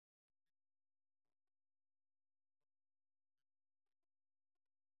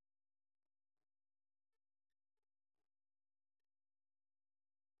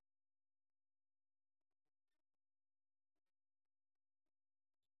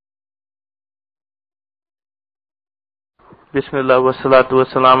Bismillah wa salatu wa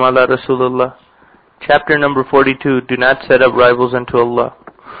salam ala Rasulullah. Chapter number 42, do not set up rivals unto Allah.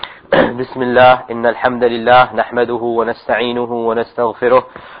 Bismillah, innal hamdalillah, nahmaduhu wa nasta'inuhu wa nastaghfiruh,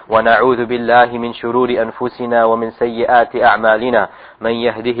 wa na'udhu billahi min shururi anfusina wa min sayyiati a'malina. Man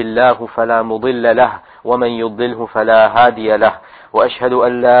yahdihillahu fala mudilla lah, wa man yudlilhu fala hadiya lah. Wa ashhadu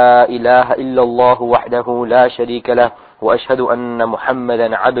an la ilaha illa Allah wahdahu la sharika lah, wa ashhadu anna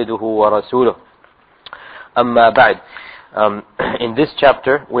Muhammadan abduhu wa rasuluh. Amma ba'd. In this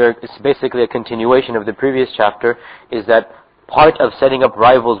chapter, where it's basically a continuation of the previous chapter, is that part of setting up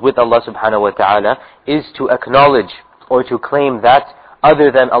rivals with Allah subhanahu wa ta'ala is to acknowledge or to claim that other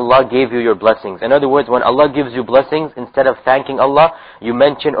than Allah gave you your blessings. In other words, when Allah gives you blessings, instead of thanking Allah, you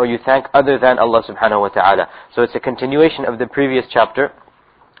mention or you thank other than Allah subhanahu wa ta'ala. So it's a continuation of the previous chapter,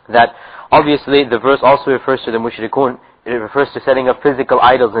 that obviously the verse also refers to the mushrikun. It refers to setting up physical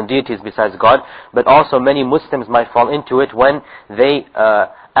idols and deities besides God, but also many Muslims might fall into it when they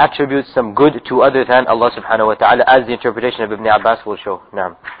attribute some good to other than Allah subhanahu wa ta'ala, as the interpretation of Ibn Abbas will show.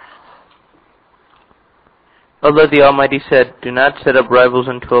 Naam. Allah the Almighty said, do not set up rivals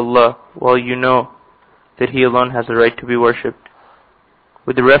unto Allah, while you know that He alone has the right to be worshipped.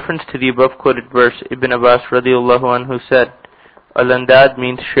 With the reference to the above quoted verse, Ibn Abbas radiallahu anhu said, Al-Andad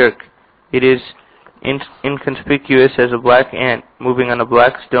means shirk. It is inconspicuous as a black ant moving on a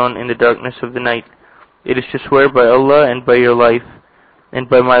black stone in the darkness of the night. It is to swear by Allah and by your life, and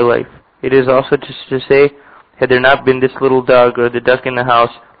by my life. It is also to say, had there not been this little dog or the duck in the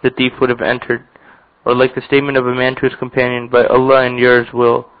house, the thief would have entered. Or like the statement of a man to his companion, by Allah and yours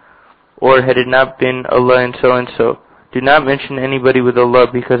will. Or had it not been Allah and so. Do not mention anybody with Allah,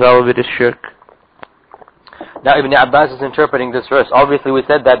 because all of it is shirk. Now Ibn Abbas is interpreting this verse. Obviously we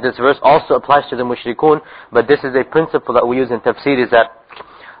said that this verse also applies to the mushrikun, but this is a principle that we use in tafsir, is that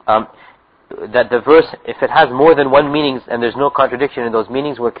that the verse, if it has more than one meanings and there's no contradiction in those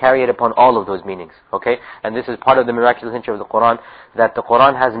meanings, will carry it upon all of those meanings. Okay? And this is part of the miraculous nature of the Quran, that the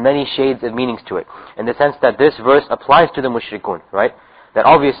Quran has many shades of meanings to it. In the sense that this verse applies to the mushrikun, right? That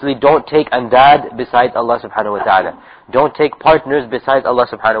obviously don't take andad besides Allah subhanahu wa ta'ala. Don't take partners besides Allah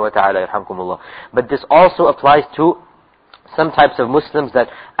subhanahu wa ta'ala, yarhamkumullah. But this also applies to some types of Muslims that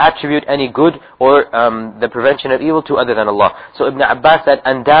attribute any good or the prevention of evil to other than Allah. So Ibn Abbas said,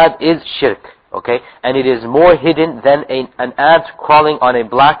 andad is shirk, okay? And it is more hidden than an ant crawling on a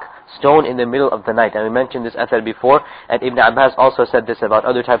black stone in the middle of the night. And we mentioned this athar before, and Ibn Abbas also said this about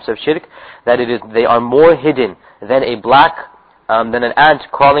other types of shirk, that they are more hidden than than an ant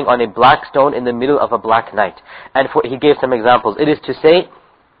crawling on a black stone in the middle of a black night. And he gave some examples. It is to say,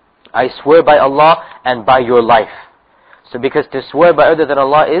 I swear by Allah and by your life. So because to swear by other than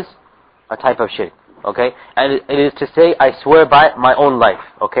Allah is a type of shirk, okay? And it is to say, I swear by my own life,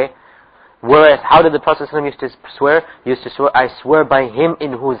 okay? Whereas, how did the Prophet ﷺ used to swear? He used to swear, I swear by Him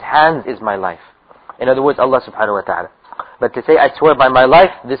in whose hands is my life. In other words, Allah subhanahu wa ta'ala. But to say, I swear by my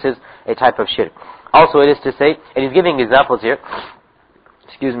life, this is a type of shirk. Also it is to say, and he's giving examples here,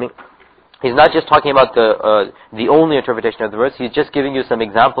 excuse me, he's not just talking about the only interpretation of the verse, he's just giving you some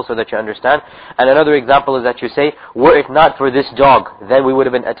examples so that you understand. And another example is that you say, were it not for this dog, then we would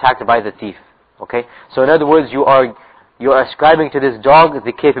have been attacked by the thief. Okay? So in other words, you are ascribing to this dog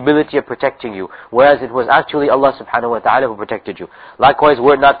the capability of protecting you, whereas it was actually Allah subhanahu wa ta'ala who protected you. Likewise,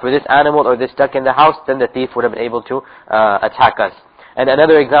 were it not for this animal or this duck in the house, then the thief would have been able to attack us. And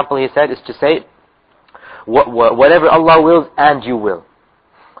another example he said is to say, whatever Allah wills and you will.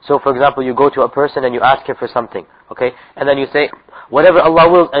 So for example, you go to a person and you ask him for something, okay? And then you say, whatever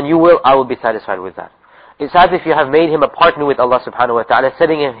Allah wills and you will, I will be satisfied with that. It's as if you have made him a partner with Allah subhanahu wa ta'ala,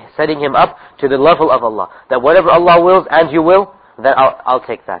 setting him up to the level of Allah. That whatever Allah wills and you will, then I'll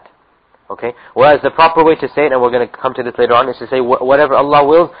take that. Okay? Whereas the proper way to say it, and we're going to come to this later on, is to say whatever Allah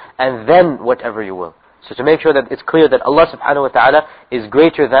wills and then whatever you will. So to make sure that it's clear that Allah subhanahu wa ta'ala is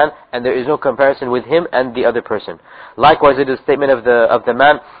greater than, and there is no comparison with Him and the other person. Likewise, it is a statement of the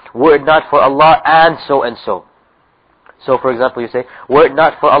man, were it not for Allah and so and so. So for example, you say, were it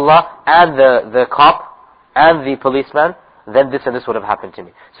not for Allah and the cop and the policeman, then this and this would have happened to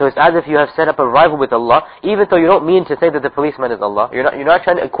me. So it's as if you have set up a rival with Allah, even though you don't mean to say that the policeman is Allah. You're not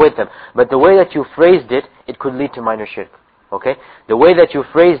trying to equate them. But the way that you phrased it, it could lead to minor shirk. Okay? The way that you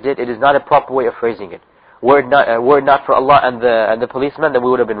phrased it, it is not a proper way of phrasing it. Were it not for Allah and the policeman, then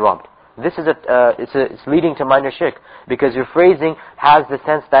we would have been robbed. This is it's leading to minor shirk, because your phrasing has the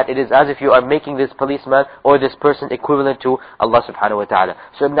sense that it is as if you are making this policeman or this person equivalent to Allah subhanahu wa ta'ala.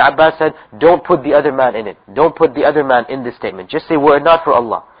 So Ibn Abbas said, don't put the other man in it. Don't put the other man in this statement. Just say, were it not for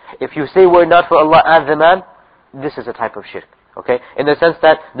Allah. If you say, were it not for Allah and the man, this is a type of shirk. Okay? In the sense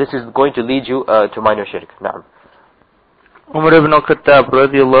that this is going to lead you to minor shirk. Na'am. Umar ibn al-Khattab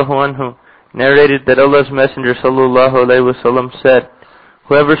radiallahu anhu narrated that Allah's Messenger sallallahu alayhi wasallam said,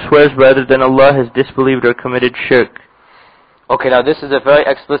 whoever swears by other than Allah has disbelieved or committed shirk. Okay, now this is a very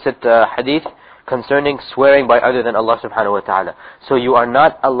explicit hadith concerning swearing by other than Allah subhanahu wa ta'ala. So you are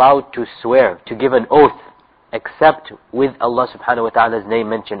not allowed to swear, to give an oath, except with Allah subhanahu wa ta'ala's name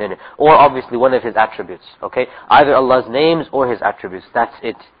mentioned in it. Or obviously one of His attributes, okay? Either Allah's names or His attributes, that's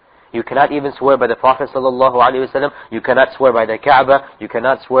it. You cannot even swear by the Prophet sallallahu alaihi wasallam. You cannot swear by the Kaaba. You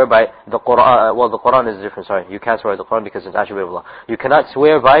cannot swear by the Quran. Well, the Quran is different, sorry. You can't swear by the Quran because it's attribute of Allah. You cannot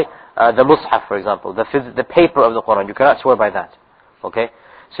swear by the Mus'haf, for example, the paper of the Quran. You cannot swear by that, okay?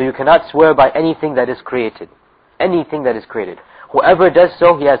 So you cannot swear by anything that is created. Anything that is created. Whoever does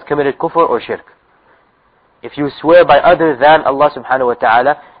so, he has committed kufr or shirk. If you swear by other than Allah subhanahu wa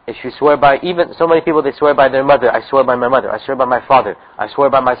ta'ala, if you swear by, even so many people, they swear by their mother. I swear by my mother. I swear by my father. I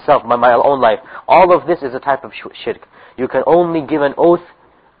swear by myself, by my own life. All of this is a type of shirk. You can only give an oath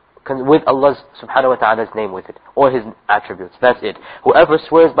with Allah subhanahu wa ta'ala's name with it, or His attributes. That's it. Whoever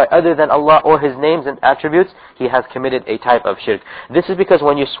swears by other than Allah or His names and attributes, he has committed a type of shirk. This is because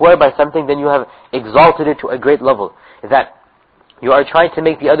when you swear by something, then you have exalted it to a great level, that you are trying to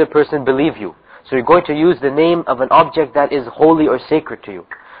make the other person believe you. So you're going to use the name of an object that is holy or sacred to you.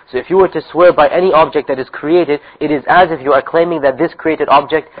 So if you were to swear by any object that is created, it is as if you are claiming that this created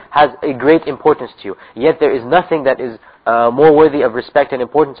object has a great importance to you. Yet there is nothing that is more worthy of respect and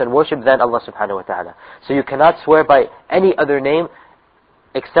importance and worship than Allah subhanahu wa ta'ala. So you cannot swear by any other name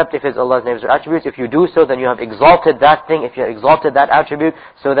except if it's Allah's names or attributes. If you do so, then you have exalted that thing, if you have exalted that attribute,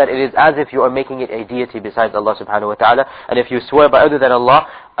 so that it is as if you are making it a deity besides Allah subhanahu wa ta'ala. And if you swear by other than Allah,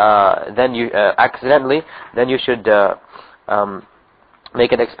 then you accidentally, then you should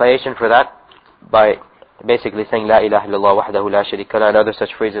make an expiation for that by basically saying La ilaha illallah wahdahu la sharika la, and other such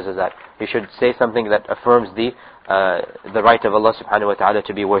phrases as that. You should say something that affirms the right of Allah subhanahu wa ta'ala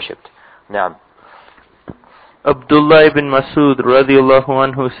to be worshipped. Naam. Abdullah ibn Masud radiallahu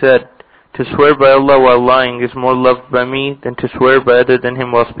anhu said, to swear by Allah while lying is more loved by me than to swear by other than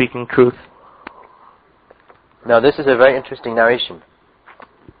Him while speaking truth. Now this is a very interesting narration.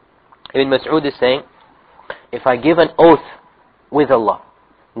 Ibn Mas'ud is saying, if I give an oath with Allah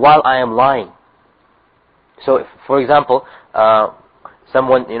while I am lying. So if, for example,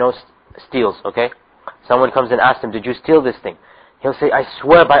 someone steals, okay? Someone comes and asks him, did you steal this thing? He'll say, I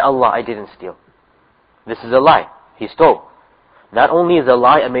swear by Allah I didn't steal. This is a lie. He stole. Not only is a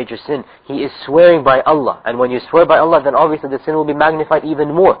lie a major sin, he is swearing by Allah. And when you swear by Allah, then obviously the sin will be magnified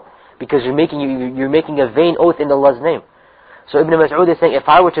even more, because you're making a vain oath in Allah's name. So Ibn Mas'ud is saying, if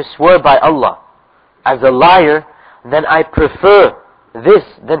I were to swear by Allah as a liar, then I prefer this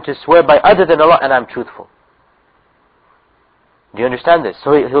than to swear by other than Allah, and I'm truthful. Do you understand this?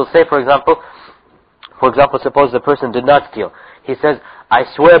 So he'll say, for example, suppose the person did not steal. He says, I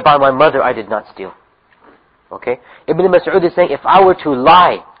swear by my mother I did not steal. Okay? Ibn Mas'ud is saying, if I were to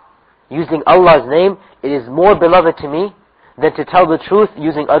lie using Allah's name, it is more beloved to me than to tell the truth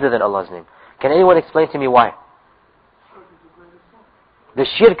using other than Allah's name. Can anyone explain to me why? The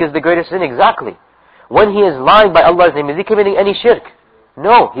shirk is the greatest sin, exactly. When he is lying by Allah's name, is he committing any shirk?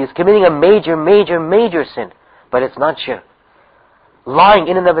 No, he is committing a major, major, major sin. But it's not shirk. Lying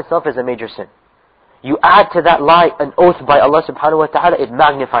in and of itself is a major sin. You add to that lie an oath by Allah subhanahu wa ta'ala, it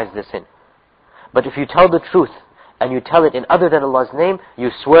magnifies the sin. But if you tell the truth, and you tell it in other than Allah's name, you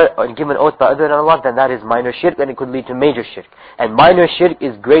swear and give an oath by other than Allah, then that is minor shirk, and it could lead to major shirk. And minor shirk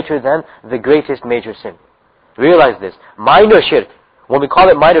is greater than the greatest major sin. Realize this. Minor shirk, when we call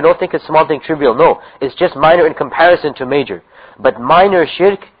it minor, don't think it's small thing, trivial. No, it's just minor in comparison to major. But minor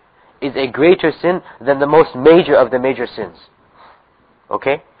shirk is a greater sin than the most major of the major sins.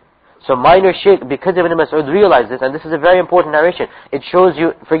 Okay? So minor shirk, because Ibn Mas'ud realized this, and this is a very important narration, it shows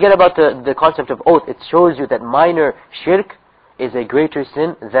you, forget about the concept of oath, it shows you that minor shirk is a greater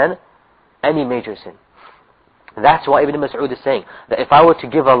sin than any major sin. That's why Ibn Mas'ud is saying, that if I were to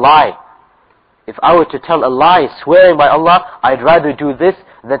give a lie, if I were to tell a lie swearing by Allah, I'd rather do this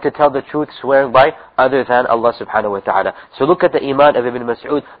than to tell the truth swearing by other than Allah subhanahu wa ta'ala. So look at the iman of Ibn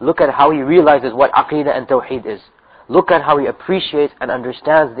Mas'ud, look at how he realizes what Aqeedah and Tawheed is. Look at how he appreciates and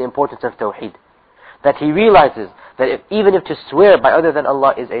understands the importance of Tawheed. That he realizes that even if to swear by other than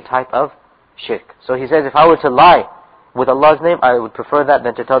Allah is a type of shirk. So he says, if I were to lie with Allah's name, I would prefer that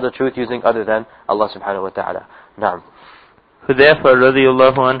than to tell the truth using other than Allah subhanahu wa ta'ala. Naam. Hudayfa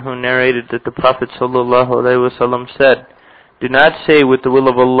radiallahu anhu narrated that the Prophet sallallahu alaihi wasallam said, do not say with the will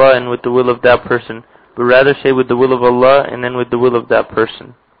of Allah and with the will of that person, but rather say with the will of Allah and then with the will of that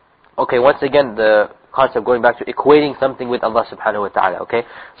person. Okay, once again, the concept going back to equating something with Allah subhanahu wa ta'ala, okay?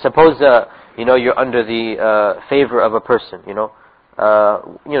 Suppose, you're under the favor of a person, your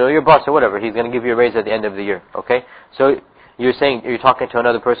boss or whatever, he's going to give you a raise at the end of the year, okay? So you're talking to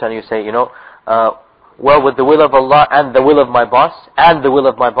another person and you say, well, with the will of Allah and the will of my boss, I'm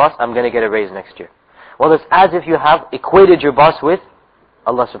going to get a raise next year. Well, it's as if you have equated your boss with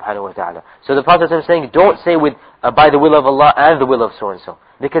Allah subhanahu wa ta'ala. So the Prophet is saying, don't say with by the will of Allah and the will of so-and-so.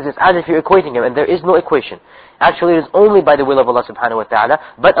 Because it's as if you're equating him, and there is no equation. Actually, it is only by the will of Allah subhanahu wa ta'ala,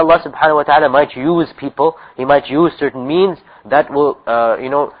 but Allah subhanahu wa ta'ala might use people, He might use certain means that will,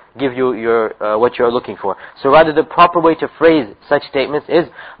 give you what you're looking for. So rather, the proper way to phrase such statements is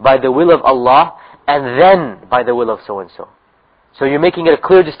by the will of Allah, and then by the will of so-and-so. So you're making it a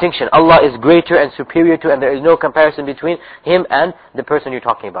clear distinction. Allah is greater and superior to, and there is no comparison between Him and the person you're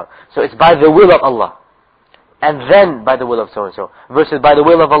talking about. So it's by the will of Allah, and then by the will of so-and-so, versus by the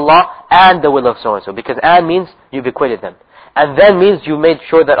will of Allah and the will of so-and-so. Because and means you've equated them. And then means you made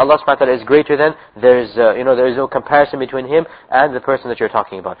sure that Allah subhanahu wa ta'ala is greater than, there is no comparison between Him and the person that you're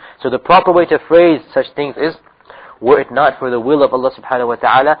talking about. So the proper way to phrase such things is, were it not for the will of Allah subhanahu wa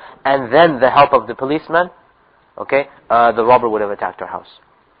ta'ala, and then the help of the policeman, okay, the robber would have attacked our house.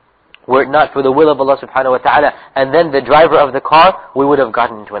 Were it not for the will of Allah subhanahu wa ta'ala, and then the driver of the car, we would have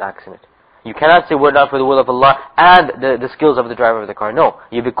gotten into an accident. You cannot say, were it not for the will of Allah and the skills of the driver of the car. No,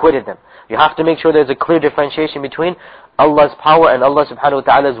 you've equated them. You have to make sure there's a clear differentiation between Allah's power and Allah subhanahu wa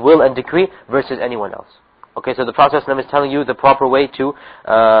ta'ala's will and decree versus anyone else. Okay, so the Prophet is telling you the proper way to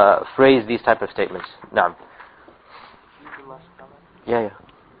phrase these type of statements. Naam. Yeah.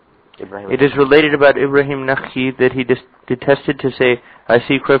 Ibrahim. It is related about Ibrahim Nakhi that he detested to say, I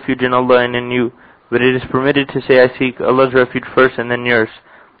seek refuge in Allah and in you. But it is permitted to say, I seek Allah's refuge first and then yours.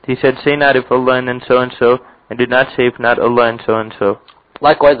 He said, say not if Allah and then so-and-so, and do not say if not Allah and so-and-so.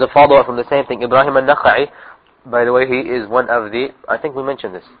 Likewise, the follow-up from the same thing, Ibrahim al-Nakha'i, by the way, he is one of the, I think we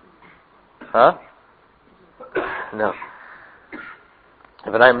mentioned this. Huh? No.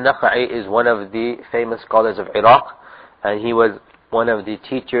 Ibrahim al-Nakha'i is one of the famous scholars of Iraq, and he was one of the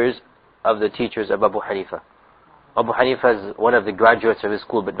teachers of Abu Hanifa. Abu Hanifa is one of the graduates of his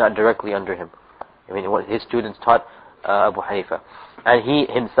school, but not directly under him. I mean, his students taught Abu Hanifa. And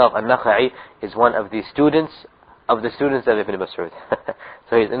he himself, al-Nakha'i, is one of the students of Ibn Mas'ud.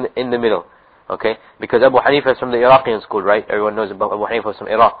 So he's in the middle. Okay? Because Abu Hanifa is from the Iraqian school, right? Everyone knows about Abu Hanifa was from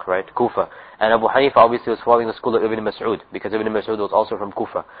Iraq, right? Kufa. And Abu Hanifa obviously was following the school of Ibn Mas'ud, because Ibn Mas'ud was also from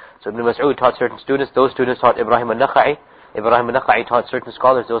Kufa. So Ibn Mas'ud taught certain students, those students taught Ibrahim al-Nakha'i. Ibrahim al-Nakha'i taught certain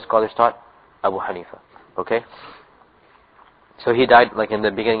scholars, those scholars taught Abu Hanifa. Okay? So he died like in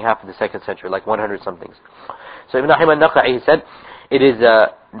the beginning half of the 2nd century, like 100 somethings. So Ibrahim al-Nakha'i, he said, it is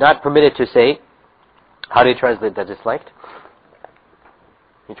not permitted to say, how do you translate that, disliked?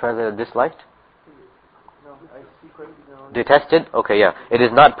 You translated disliked? Detested? Okay, yeah. It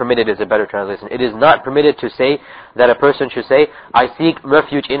is not permitted is a better translation. It is not permitted to say that a person should say, I seek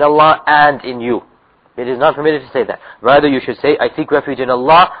refuge in Allah and in you. It is not permitted to say that. Rather you should say, I seek refuge in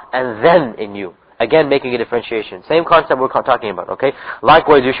Allah and then in you. Again, making a differentiation. Same concept we're talking about, okay?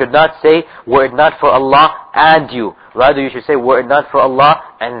 Likewise, you should not say, were it not for Allah and you. Rather, you should say, were it not for Allah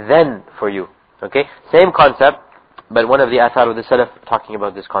and then for you. Okay? Same concept, but one of the athar of the Salaf talking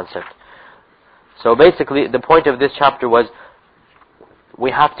about this concept. So basically, the point of this chapter was, we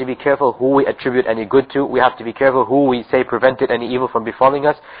have to be careful who we attribute any good to. We have to be careful who we say prevented any evil from befalling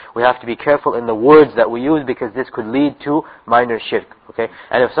us. We have to be careful in the words that we use, because this could lead to minor shirk. Okay?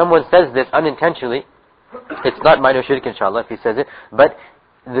 And if someone says this unintentionally, it's not minor shirk inshallah if he says it, but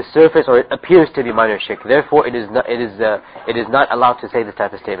the surface, or it appears to be minor shirk. Therefore, it is not allowed to say this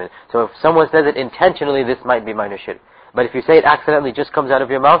type of statement. So if someone says it intentionally, this might be minor shirk. But if you say it accidentally, just comes out of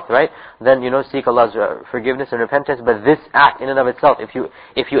your mouth, right? Then, seek Allah's forgiveness and repentance. But this act in and of itself, if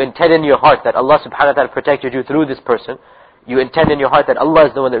you intend in your heart that Allah subhanahu wa ta'ala protected you through this person, you intend in your heart that Allah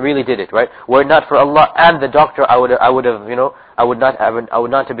is the one that really did it, right? Were it not for Allah and the doctor, I would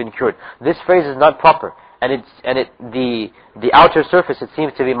not have been cured. This phrase is not proper. And the outer surface, it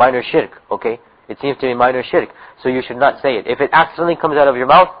seems to be minor shirk, okay? It seems to be minor shirk. So you should not say it. If it accidentally comes out of your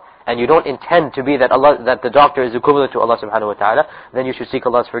mouth, and you don't intend to be that the doctor is equivalent to Allah subhanahu wa ta'ala, then you should seek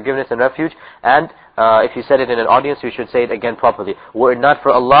Allah's forgiveness and refuge. And if you said it in an audience, you should say it again properly. Were it not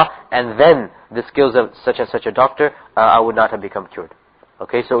for Allah and then the skills of such and such a doctor, I would not have become cured.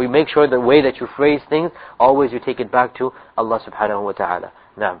 Okay, so we make sure the way that you phrase things, always you take it back to Allah subhanahu wa ta'ala.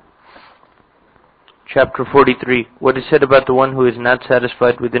 Now, Chapter 43. What is said about the one who is not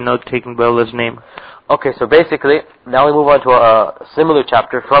satisfied with the note taken by Allah's name? Okay, so basically, now we move on to a similar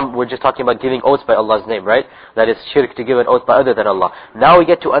chapter we're just talking about giving oaths by Allah's name, right? That is shirk to give an oath by other than Allah. Now we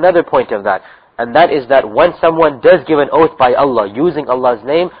get to another point of that. and that is that when someone does give an oath by Allah, using Allah's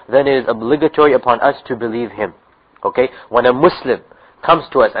name, then it is obligatory upon us to believe him. Okay? When a Muslim comes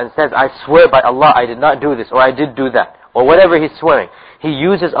to us and says, I swear by Allah, I did not do this, or I did do that, or whatever he's swearing, he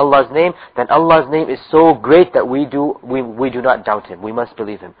uses Allah's name, then Allah's name is so great that we do not doubt him. We must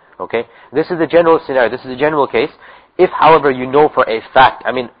believe him. Okay? This is the general scenario, this is the general case. If, however, you know for a fact,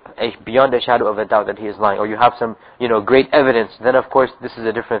 beyond a shadow of a doubt that he is lying, or you have some, great evidence, then of course this is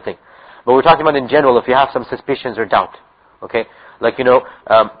a different thing. But we're talking about in general, if you have some suspicions or doubt, okay? Like,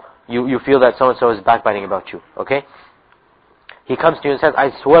 you feel that so-and-so is backbiting about you, okay? He comes to you and says,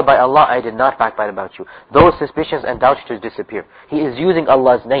 I swear by Allah, I did not backbite about you. Those suspicions and doubts should disappear. He is using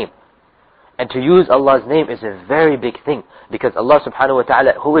Allah's name. And to use Allah's name is a very big thing. Because Allah subhanahu wa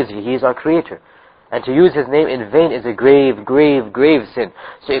ta'ala, who is He? He is our creator. And to use His name in vain is a grave, grave, grave sin.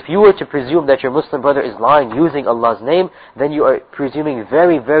 So if you were to presume that your Muslim brother is lying using Allah's name, then you are presuming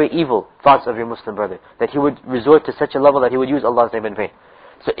very, very evil thoughts of your Muslim brother. That he would resort to such a level that he would use Allah's name in vain.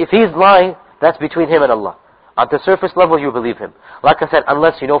 So if he's lying, that's between him and Allah. At the surface level, you believe him. Like I said,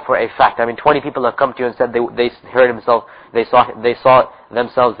 unless you know for a fact. 20 people have come to you and said they heard himself, they saw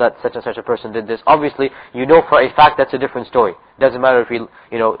themselves that such and such a person did this. Obviously, you know for a fact that's a different story. Doesn't matter if he,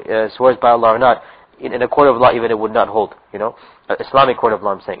 swears by Allah or not. In a court of law, even it would not hold. Islamic court of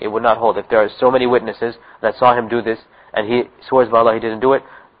law, I'm saying, it would not hold. If there are so many witnesses that saw him do this, and he swears by Allah he didn't do it,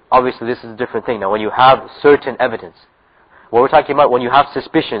 obviously this is a different thing. Now, when you have certain evidence, what we're talking about, when you have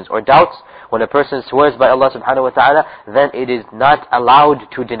suspicions or doubts, when a person swears by Allah subhanahu wa ta'ala, then it is not allowed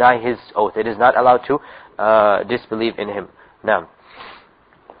to deny his oath. It is not allowed to disbelieve in him. Now,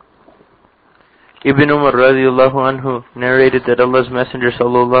 Ibn Umar radiallahu anhu narrated that Allah's Messenger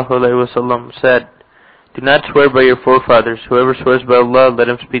sallallahu alayhi wa sallam said, do not swear by your forefathers. Whoever swears by Allah, let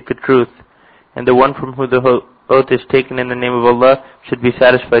him speak the truth. And the one from whom the oath is taken in the name of Allah should be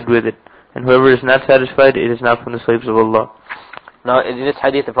satisfied with it. And whoever is not satisfied, it is not from the slaves of Allah. Now, in this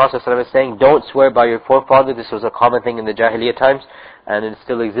hadith, the Prophet ﷺ is saying, don't swear by your forefather. This was a common thing in the Jahiliyyah times, and it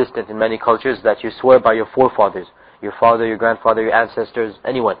still existent in many cultures, that you swear by your forefathers. Your father, your grandfather, your ancestors,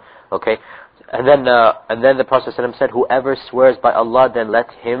 anyone. Okay? And then the Prophet ﷺ said, whoever swears by Allah, then let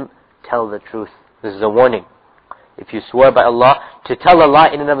him tell the truth. This is a warning. If you swear by Allah, to tell a lie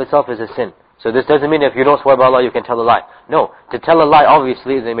in and of itself is a sin. So this doesn't mean if you don't swear by Allah, you can tell a lie. No, to tell a lie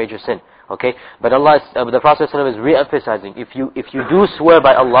obviously is a major sin. Okay, but the Prophet ﷺ is re-emphasizing, if you do swear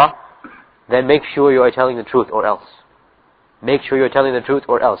by Allah, then make sure you are telling the truth or else. Make sure you're telling the truth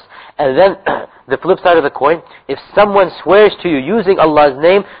or else. And then, the flip side of the coin, if someone swears to you using Allah's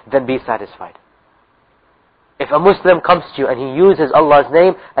name, then be satisfied. If a Muslim comes to you and he uses Allah's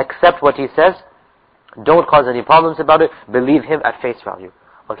name, accept what he says, don't cause any problems about it, believe him at face value.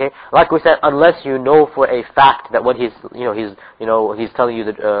 Okay, like we said, unless you know for a fact that what he's telling you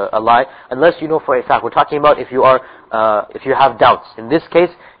a lie. Unless you know for a fact, we're talking about if you have doubts. In this case,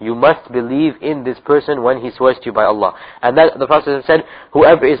 you must believe in this person when he swears to you by Allah. And that the Prophet said,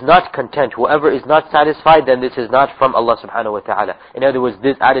 whoever is not content, whoever is not satisfied, then this is not from Allah subhanahu wa taala. In other words,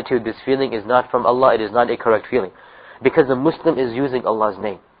 this attitude, this feeling is not from Allah. It is not a correct feeling, because the Muslim is using Allah's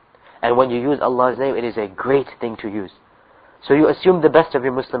name, and when you use Allah's name, it is a great thing to use. So you assume the best of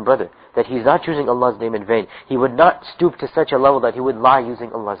your Muslim brother, that he's not using Allah's name in vain. He would not stoop to such a level that he would lie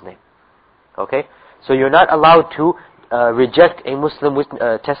using Allah's name. Okay? So you're not allowed to reject a Muslim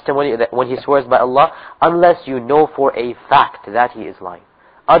testimony that when he swears by Allah, unless you know for a fact that he is lying.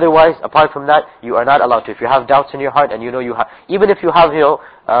 Otherwise, apart from that, you are not allowed to. If you have doubts in your heart, and you know you have, even if you have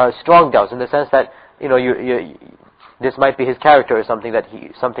strong doubts in the sense that this might be his character or something that he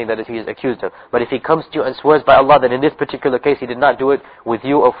is accused of. But if he comes to you and swears by Allah that in this particular case he did not do it with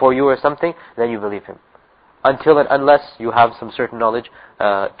you or for you or something, then you believe him. Until and unless you have some certain knowledge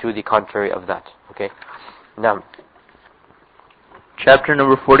to the contrary of that. Okay? Now, chapter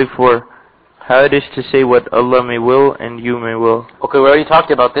number 44. How it is to say what Allah may will and you may will. Okay, we already talked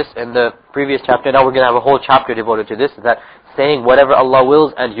about this in the previous chapter. Now we're going to have a whole chapter devoted to this. That saying whatever Allah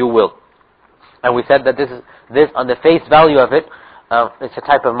wills and you will. And we said that this on the face value of it, it's a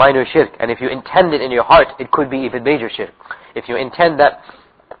type of minor shirk. And if you intend it in your heart, it could be even major shirk. If you intend that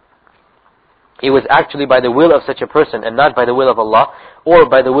it was actually by the will of such a person and not by the will of Allah, or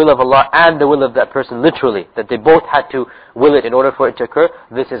by the will of Allah and the will of that person literally, that they both had to will it in order for it to occur,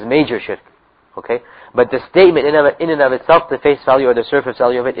 this is major shirk. Okay? But the statement in and of itself, the face value or the surface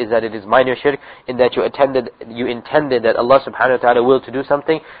value of it, is that it is minor shirk, in that you intended that Allah subhanahu wa ta'ala will to do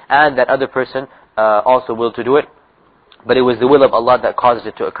something, and that other person also will to do it, but it was the will of Allah that caused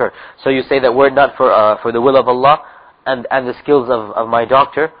it to occur. So you say that were it not for the will of Allah and the skills of my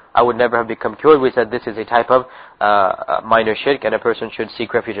doctor, I would never have become cured. We said this is a type of minor shirk, and a person should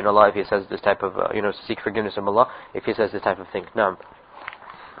seek refuge in Allah if he says this type of, seek forgiveness from Allah if he says this type of thing. Naam.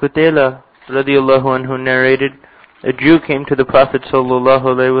 Qutayla radiallahu anhu narrated, a Jew came to the Prophet sallallahu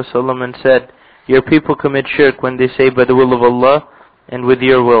alaihi wasallam and said, your people commit shirk when they say by the will of Allah and with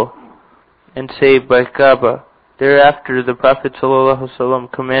your will, and say by Kaaba. Thereafter the Prophet sallallahu alaihi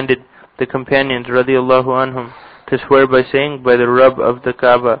wasallam commanded the companions radiallahu anhum to swear by saying by the Rabb of the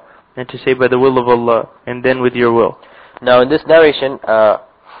Kaaba, and to say by the will of Allah, and then with your will. Now in this narration,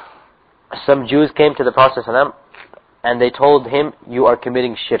 some Jews came to the Prophet ﷺ and they told him, you are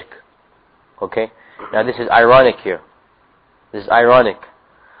committing shirk. Okay? Now this is ironic here. This is ironic.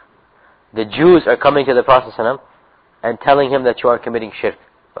 The Jews are coming to the Prophet ﷺ and telling him that you are committing shirk.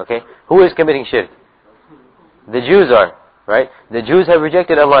 Okay? Who is committing shirk? The Jews are. Right? The Jews have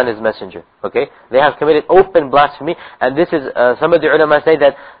rejected Allah and His Messenger. Okay? They have committed open blasphemy, and this is, some of the ulama say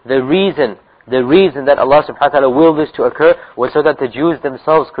that the reason that Allah subhanahu wa ta'ala willed this to occur was so that the Jews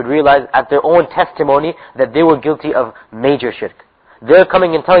themselves could realize at their own testimony that they were guilty of major shirk. They're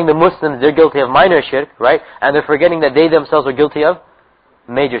coming and telling the Muslims they're guilty of minor shirk, right? And they're forgetting that they themselves are guilty of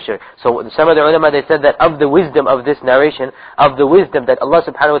major shirk. So some of the ulama, they said that of the wisdom of this narration, of the wisdom that Allah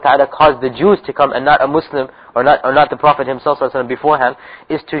subhanahu wa ta'ala caused the Jews to come and not a Muslim, or not the Prophet himself beforehand,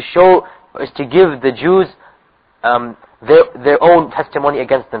 is to give the Jews their own testimony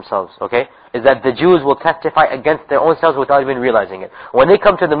against themselves, okay? Is that the Jews will testify against their own selves without even realizing it. When they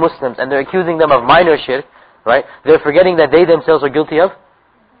come to the Muslims and they're accusing them of minor shirk, right? They're forgetting that they themselves are guilty of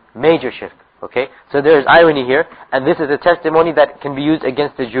major shirk. Okay, so there is irony here, and this is a testimony that can be used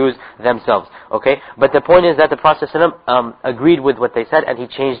against the Jews themselves. Okay, but the point is that the Prophet ﷺ agreed with what they said, and he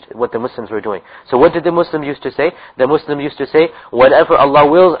changed what the Muslims were doing. So what did the Muslims used to say? The Muslims used to say, whatever Allah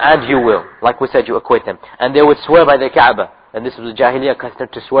wills and you will. Like we said, you equate them. And they would swear by the Kaaba. And this was the Jahiliyyah custom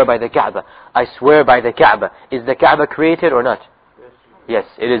to swear by the Kaaba. I swear by the Kaaba. Is the Kaaba created or not? Yes,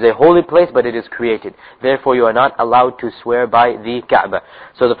 it is a holy place, but it is created. Therefore, you are not allowed to swear by the Kaaba.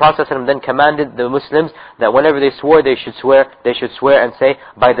 So the Prophet ﷺ then commanded the Muslims that whenever they swore, they should swear and say,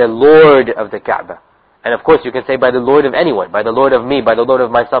 by the Lord of the Kaaba. And of course, you can say by the Lord of anyone, by the Lord of me, by the Lord of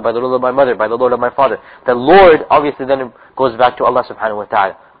myself, by the Lord of my mother, by the Lord of my father. The Lord, obviously, then goes back to Allah subhanahu wa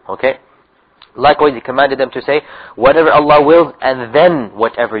ta'ala. Okay? Likewise, he commanded them to say, whatever Allah wills, and then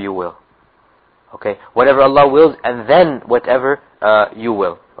whatever you will. Okay? Whatever Allah wills, and then whatever you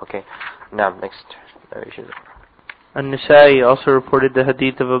will. Okay. Now, next narration. An-Nasa'i also reported the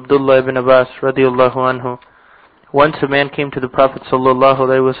hadith of Abdullah ibn Abbas radiallahu anhu. Once a man came to the Prophet sallallahu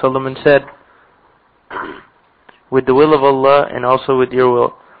alaihi wasallam and said, with the will of Allah and also with your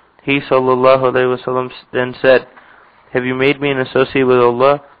will. He sallallahu alaihi wasallam then said, have you made me an associate with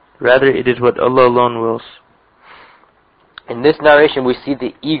Allah? Rather, it is what Allah alone wills. In this narration, we see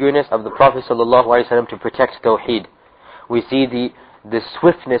the eagerness of the Prophet sallallahu alaihi wasallam to protect Tawheed. We see the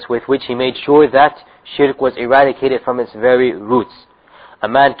swiftness with which he made sure that shirk was eradicated from its very roots. A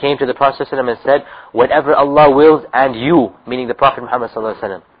man came to the Prophet ﷺ and said, whatever Allah wills and you, meaning the Prophet Muhammad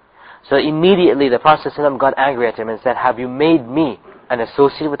ﷺ. So immediately the Prophet ﷺ got angry at him and said, have you made me an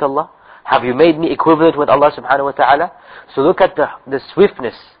associate with Allah? Have you made me equivalent with Allah subhanahu wa ta'ala? So look at the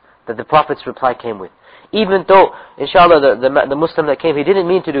swiftness that the Prophet's reply came with. Even though, inshallah, the Muslim that came, he didn't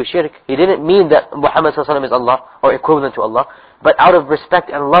mean to do shirk. He didn't mean that Muhammad ﷺ is Allah or equivalent to Allah. But out of respect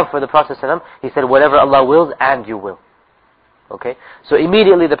and love for the Prophet ﷺ, he said, whatever Allah wills and you will. Okay? So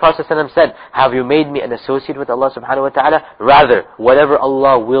immediately the Prophet ﷺ said, have you made me an associate with Allah subhanahu wa ta'ala? Rather, whatever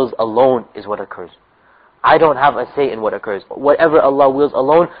Allah wills alone is what occurs. I don't have a say in what occurs. Whatever Allah wills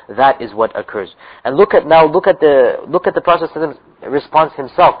alone, that is what occurs. And look at the Prophet ﷺ's response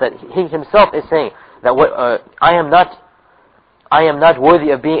himself, that he himself is saying, that I am not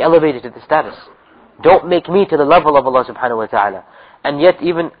worthy of being elevated to the status. Don't make me to the level of Allah subhanahu wa ta'ala. And yet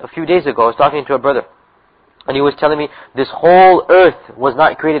even a few days ago I was talking to a brother, and he was telling me this whole earth was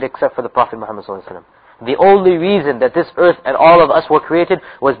not created except for the Prophet Muhammad sallallahu alaihi wasallam. The only reason that this earth and all of us were created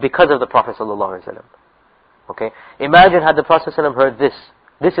was because of the Prophet sallallahu alaihi wasallam. Okay? Imagine had the Prophet sallallahu alaihi wasallam heard this.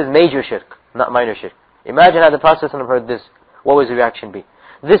 This is major shirk, not minor shirk. Imagine had the Prophet sallallahu alaihi wasallam heard this. What would his reaction be?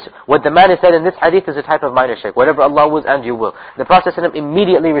 What the man has said in this hadith is a type of minor shirk. Whatever Allah wills and you will. The Prophet ﷺ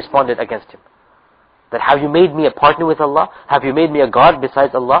immediately responded against him. That have you made me a partner with Allah? Have you made me a God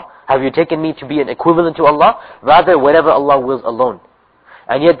besides Allah? Have you taken me to be an equivalent to Allah? Rather, whatever Allah wills alone.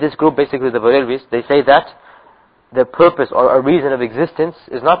 And yet this group, basically the Barelvis, they say that the purpose or a reason of existence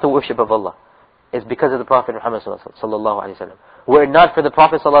is not the worship of Allah. It's because of the Prophet Muhammad sallallahu alaihi wasallam. Were it not for the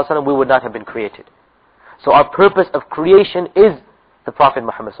Prophet sallallahu alaihi wasallam, we would not have been created. So our purpose of creation is the Prophet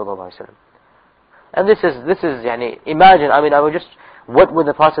Muhammad sallallahu alaihi wasallam. And this is imagine, I would just what would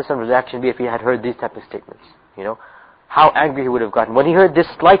the Prophet's reaction be if he had heard these type of statements? You know, how angry he would have gotten. When he heard this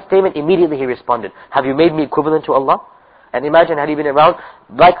slight statement, immediately he responded, have you made me equivalent to Allah? And imagine had he been around,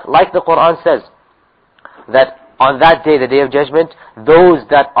 like the Quran says, that on that day, the day of judgment, those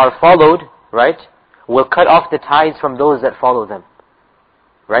that are followed, right, will cut off the ties from those that follow them.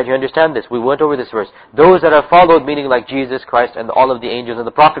 Right, you understand this? We went over this verse. Those that are followed, meaning like Jesus Christ and all of the angels and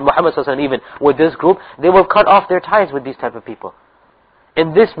the Prophet Muhammad ﷺ, even with this group, they will cut off their ties with these type of people.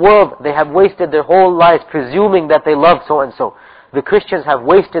 In this world, they have wasted their whole lives presuming that they love so and so. The Christians have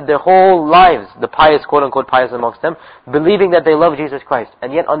wasted their whole lives, the pious, quote-unquote pious amongst them, believing that they love Jesus Christ.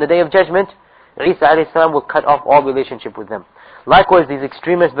 And yet on the day of judgment, Isa a.s. will cut off all relationship with them. Likewise, these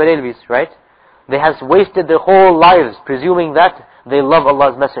extremist Barelvis, right? They have wasted their whole lives presuming that they love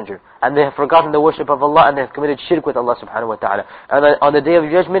Allah's Messenger. And they have forgotten the worship of Allah and they have committed shirk with Allah subhanahu wa ta'ala. And on the day of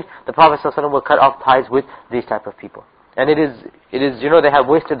judgment, the Prophet ﷺ will cut off ties with these type of people. And it is, you know, they have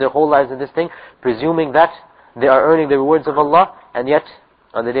wasted their whole lives in this thing, presuming that they are earning the rewards of Allah, and yet,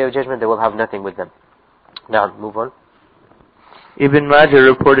 on the day of judgment, they will have nothing with them. Now, move on. Ibn Majah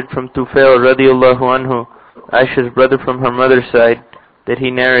reported from Tufail radiallahu anhu, Aisha's brother from her mother's side, that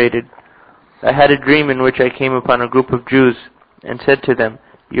he narrated, I had a dream in which I came upon a group of Jews, and said to them,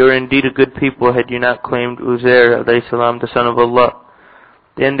 you are indeed a good people had you not claimed Uzair alayhi salam the son of Allah.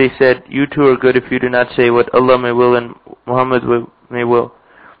 Then they said, you too are good if you do not say what Allah may will and Muhammad may will.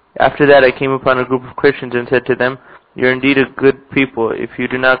 After that I came upon a group of Christians and said to them, you are indeed a good people if you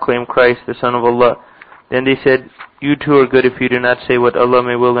do not claim Christ the son of Allah. Then they said, you too are good if you do not say what Allah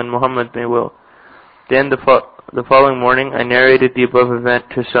may will and Muhammad may will. Then the following morning I narrated the above event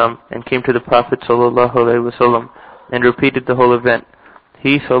to some and came to the Prophet sallallahu alaihi wasallam and repeated the whole event.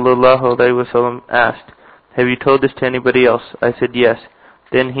 He sallallahu alaihi wasallam asked, have you told this to anybody else? I said yes.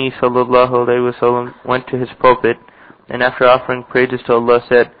 Then he sallallahu alaihi wasallam went to his pulpit and after offering praises to Allah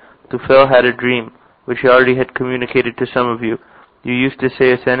said, Tufail had a dream which he already had communicated to some of you. You used to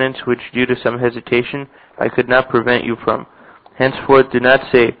say a sentence which due to some hesitation I could not prevent you from. Henceforth do not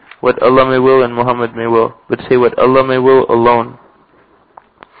say what Allah may will and Muhammad may will, but say what Allah may will alone.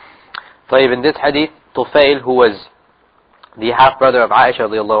 So in this hadith, Tufail, who was the half-brother of Aisha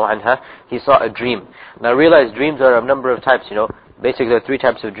radiallahu anha, he saw a dream. Now realize dreams are a number of types, you know. Basically there are three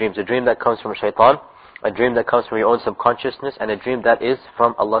types of dreams. A dream that comes from shaitan, a dream that comes from your own subconsciousness, and a dream that is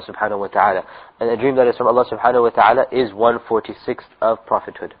from Allah subhanahu wa ta'ala. And a dream that is from Allah subhanahu wa ta'ala is 1/46 of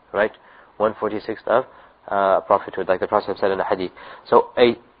prophethood, right? 1/46 of prophethood, like the Prophet said in the hadith. So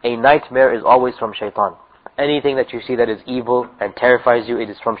a nightmare is always from shaitan. Anything that you see that is evil and terrifies you, it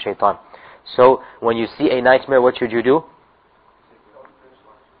is from shaitan. So when you see a nightmare, what should you do?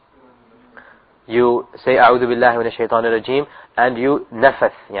 You say A'udhu billahi minash shaitanir rajim, and you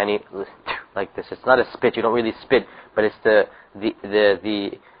nafath, yani like this. It's not a spit, you don't really spit, but it's the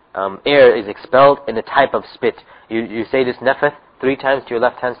air is expelled in a type of spit. You say this nafath 3 times to your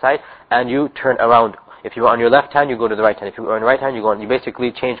left hand side, and you turn around. If you are on your left hand, you go to the right hand. If you are on the right hand, you go on. You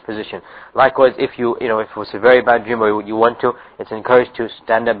basically change position. Likewise, if if it was a very bad dream or you want to, it's encouraged to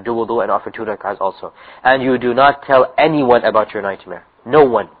stand up, do wudu, and offer 2 rak'ahs also. And you do not tell anyone about your nightmare. No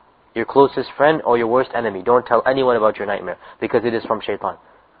one. Your closest friend or your worst enemy. Don't tell anyone about your nightmare, because it is from shaitan.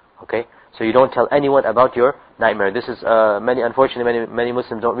 Okay? So you don't tell anyone about your nightmare. This is, unfortunately, many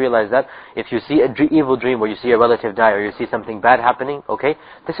Muslims don't realize that. If you see an evil dream, or you see a relative die, or you see something bad happening, okay?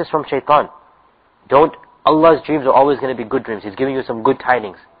 This is from shaitan. Allah's dreams are always going to be good dreams. He's giving you some good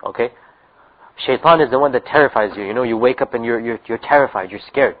tidings, okay? Shaitan is the one that terrifies you. You know, you wake up and you're terrified, you're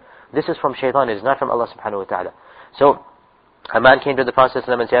scared. This is from shaitan, it is not from Allah subhanahu wa ta'ala. So, a man came to the Prophet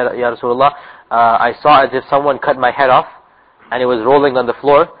and said, Ya Rasulullah, I saw as if someone cut my head off, and it was rolling on the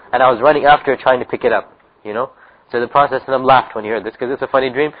floor, and I was running after it trying to pick it up, you know. So the Prophet laughed when he heard this, because it's a funny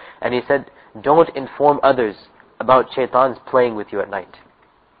dream, and he said, don't inform others about shaitans playing with you at night,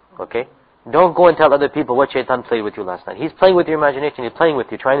 okay? Don't go and tell other people what shaitan played with you last night. He's playing with your imagination, he's playing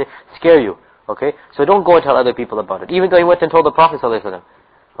with you, trying to scare you, okay? So don't go and tell other people about it, even though he went and told the Prophet ﷺ,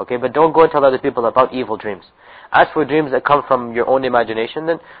 okay? But don't go and tell other people about evil dreams. As for dreams that come from your own imagination,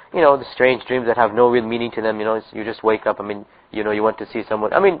 then, you know, the strange dreams that have no real meaning to them, you know, you just wake up, I mean, you know, you want to see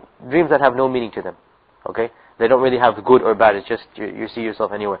someone, I mean, dreams that have no meaning to them, okay? They don't really have good or bad, it's just, you see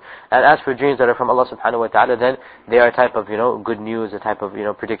yourself anywhere. And as for dreams that are from Allah subhanahu wa ta'ala, then they are a type of, you know, good news, a type of, you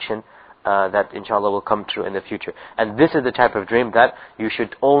know, prediction, that inshallah will come true in the future. And this is the type of dream that you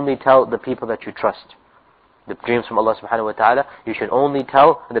should only tell the people that you trust. The dreams from Allah subhanahu wa ta'ala, you should only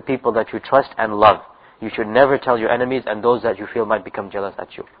tell the people that you trust and love. You should never tell your enemies and those that you feel might become jealous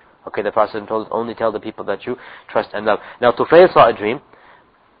at you. Okay, the Prophet told us, only tell the people that you trust and love. Now, Tufail saw a dream,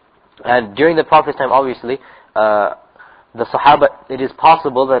 and during the Prophet's time, obviously, the Sahaba, it is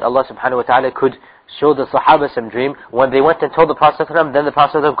possible that Allah subhanahu wa ta'ala could show the Sahaba some dream. When they went and told the Prophet ﷺ, then the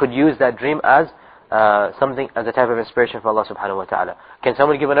Prophet ﷺ could use that dream as something, as a type of inspiration for Allah subhanahu wa ta'ala. Can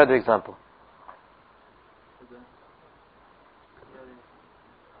someone give another example?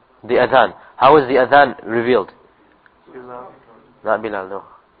 The adhan. How is the adhan revealed? Bilal. Not Bilal, no.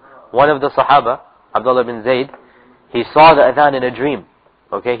 One of the Sahaba, Abdullah bin Zayd, he saw the adhan in a dream.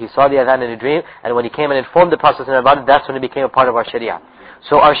 Okay, he saw the adhan in a dream, and when he came and informed the Prophet about it, that's when it became a part of our sharia.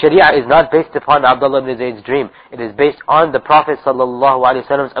 So our sharia is not based upon Abdullah bin Zayd's dream. It is based on the Prophet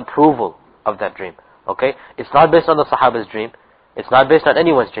ﷺ's approval of that dream. Okay, it's not based on the Sahaba's dream. It's not based on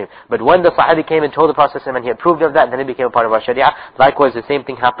anyone's dream. But when the Sahabi came and told the Prophet and he approved of that, then it became a part of our sharia. Likewise, the same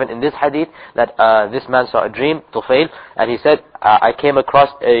thing happened in this hadith, that this man saw a dream, Tufail, and he said, I came across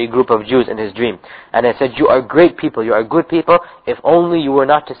a group of Jews in his dream. And I said, you are great people, you are good people, if only you were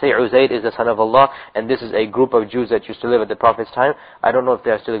not to say Uzayd is the son of Allah, and this is a group of Jews that used to live at the Prophet's time. I don't know if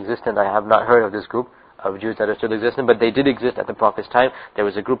they are still existent, I have not heard of this group of Jews that are still existent, but they did exist at the Prophet's time. There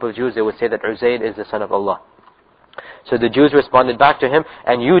was a group of Jews, they would say that Uzayd is the son of Allah. So the Jews responded back to him,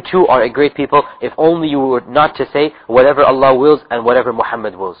 and you too are a great people, if only you were not to say whatever Allah wills and whatever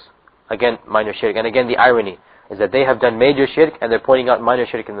Muhammad wills. Again, minor shirk. And again, the irony is that they have done major shirk, and they're pointing out minor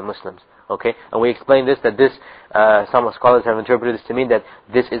shirk in the Muslims. Okay? And we explained this, that this, some scholars have interpreted this to mean that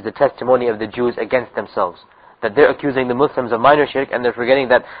this is the testimony of the Jews against themselves. That they're accusing the Muslims of minor shirk, and they're forgetting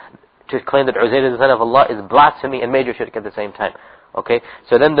that to claim that Uzayd is the son of Allah is blasphemy and major shirk at the same time. Okay,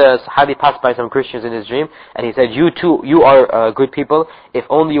 so then the Sahabi passed by some Christians in his dream, and he said, you too, you are good people, if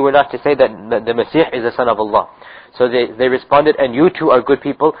only you were not to say that the Masih is the son of Allah. So they responded, and you too are good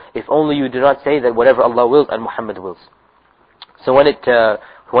people, if only you do not say that whatever Allah wills and Muhammad wills. So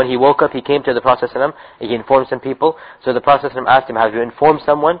when he woke up, he came to the Prophet ﷺ, he informed some people. So the Prophet ﷺ asked him, have you informed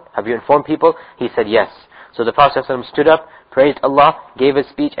someone? Have you informed people? He said, yes. So the Prophet ﷺ stood up, praised Allah, gave a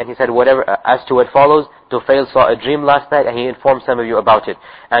speech, and he said, whatever, as to what follows, Tufail saw a dream last night, and he informed some of you about it.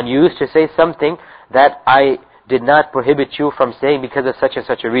 And you used to say something that I did not prohibit you from saying because of such and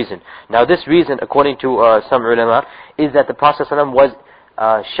such a reason. Now this reason, according to some ulama, is that the Prophet ﷺ was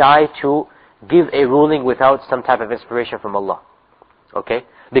shy to give a ruling without some type of inspiration from Allah. Okay?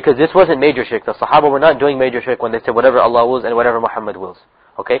 Because this wasn't major shirk. The Sahaba were not doing major shirk when they said whatever Allah wills and whatever Muhammad wills.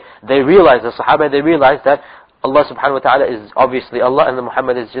 Okay? They realized, the Sahaba, they realized that Allah subhanahu wa ta'ala is obviously Allah, and the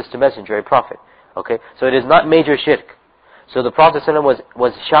Muhammad is just a messenger, a prophet. Okay? So it is not major shirk. So the Prophet ﷺ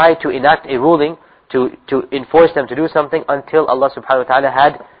was shy to enact a ruling, to enforce them to do something until Allah subhanahu wa ta'ala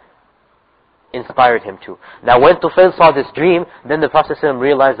had inspired him to. Now when Tufail saw this dream, then the Prophet ﷺ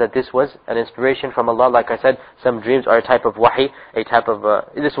realized that this was an inspiration from Allah. Like I said, some dreams are a type of wahi, a type of,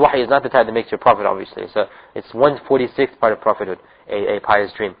 this wahi is not the type that makes you a prophet obviously. So it's 146th part of prophethood, a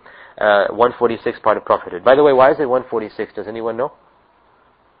pious dream. 146th part of prophethood. By the way, why is it 146? Does anyone know?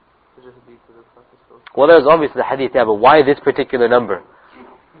 Well, there's obviously the hadith there, but why this particular number?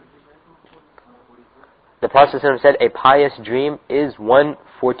 The Prophet ﷺ said a pious dream is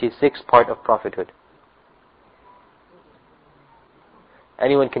 146th part of prophethood.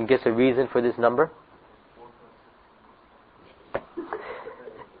 Anyone can guess a reason for this number?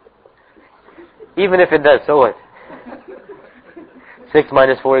 Even if it does, so what? 6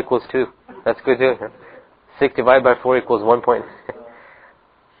 minus 4 equals 2. That's good too. 6 divided by 4 equals 1 point.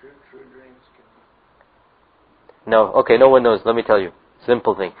 No, okay, no one knows. Let me tell you.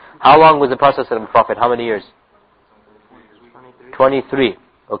 Simple thing. How long was the Prophet a prophet? How many years? 23.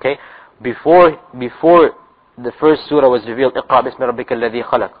 Okay? Before the first surah was revealed, اقرأ بسم ربك الذي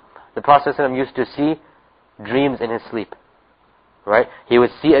خلق, the Prophet used to see dreams in his sleep. Right? He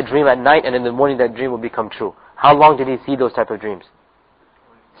would see a dream at night, and in the morning that dream would become true. How long did he see those type of dreams?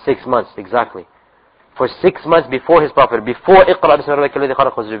 6 months, exactly. For 6 months before his prophet, before اقرأ بسم ربك الذي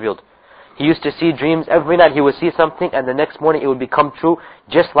خلق was revealed, he used to see dreams every night. He would see something, and the next morning it would become true,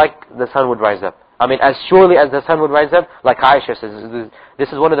 just like the sun would rise up. I mean, as surely as the sun would rise up, like Aisha says, this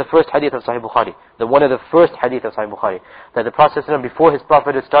is one of the first hadith of Sahih Bukhari. One of the first hadith of Sahih Bukhari. That the Prophet ﷺ, before his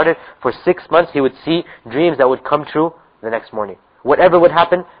prophethood started, for 6 months he would see dreams that would come true the next morning. Whatever would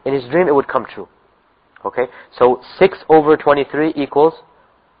happen in his dream, it would come true. Okay? So 6 over 23 equals,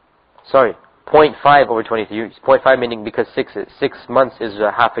 0.5 over 23. 0.5 meaning because 6 months is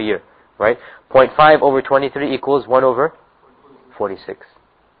half a year. Right? 0.5 over 23 equals 1 over 46.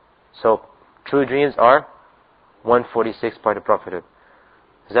 So true dreams are 1/46 part of prophethood.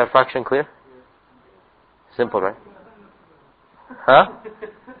 Is that fraction clear? Simple, right? Huh?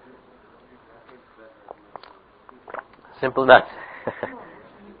 Simple that.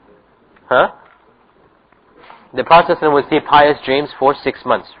 Huh? The Prophet would see pious dreams for 6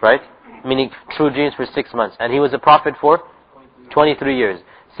 months, right? meaning true dreams for 6 months. And he was a prophet for 23 years.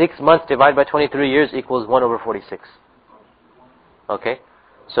 6 months divided by 23 years equals 1/46. Okay?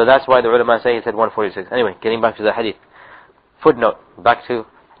 So that's why the ulama say he said 146. Anyway, getting back to the hadith. Footnote, back to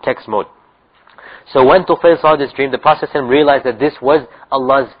text mode. So when Tufail saw this dream, the Prophet realized that this was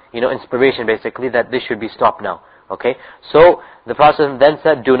Allah's, inspiration basically, that this should be stopped now. Okay? So the Prophet then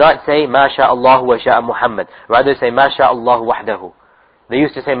said, do not say, Ma sha'Allahu wa sha'a Muhammad. Rather say, Ma sha'Allahu wahdahu. They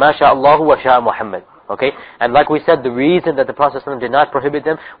used to say, Ma sha'Allahu wa sha'a Muhammad. Okay? And like we said, the reason that the Prophet did not prohibit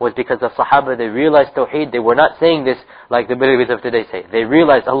them was because the Sahaba, they realized Tawheed. They were not saying this like the believers of today say. They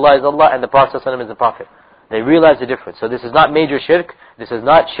realized Allah is Allah and the Prophet is the Prophet. They realized the difference. So this is not major shirk. This is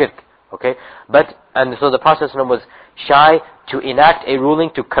not shirk. Okay? And so the Prophet was shy to enact a ruling,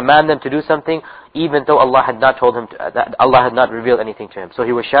 to command them to do something, even though Allah had not told him, that Allah had not revealed anything to him. So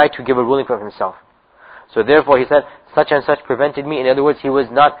he was shy to give a ruling for himself. So therefore he said, such and such prevented me. In other words, he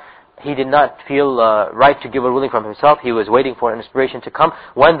did not feel right to give a ruling from himself. He was waiting for an inspiration to come.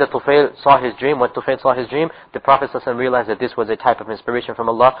 When Tufail saw his dream, the Prophet ﷺ realized that this was a type of inspiration from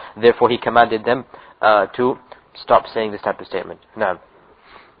Allah. Therefore he commanded them to stop saying this type of statement. Now,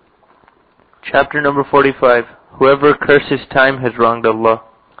 Chapter number 45. Whoever curses time has wronged Allah.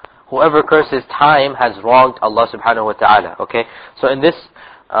 Whoever curses time has wronged Allah subhanahu wa ta'ala. Okay? So in this,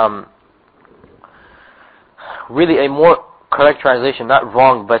 really a more correct translation, not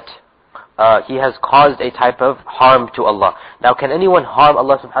wrong, but he has caused a type of harm to Allah. Now, can anyone harm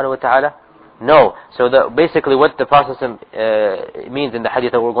Allah subhanahu wa ta'ala? No. So basically what the Prophet means in the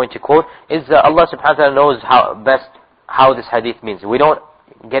hadith that we're going to quote is Allah subhanahu wa ta'ala knows best how this hadith means. We don't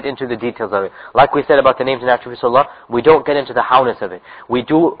get into the details of it. Like we said about the names and attributes of Allah, we don't get into the howness of it. We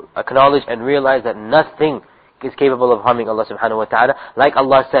do acknowledge and realize that nothing is capable of harming Allah subhanahu wa ta'ala. Like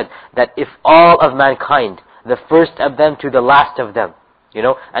Allah said, that if all of mankind, the first of them to the last of them,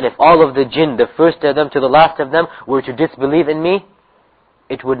 and if all of the jinn, the first of them to the last of them, were to disbelieve in me,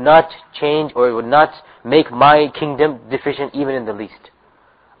 it would not change, or it would not make my kingdom deficient even in the least.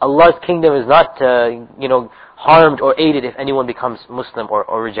 Allah's kingdom is not, harmed or aided if anyone becomes Muslim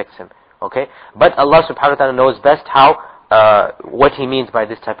or rejects him. Okay? But Allah subhanahu wa ta'ala knows best what He means by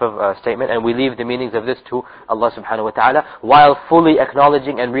this type of statement, and we leave the meanings of this to Allah subhanahu wa ta'ala, while fully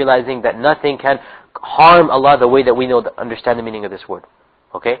acknowledging and realizing that nothing can harm Allah the way that we understand the meaning of this word.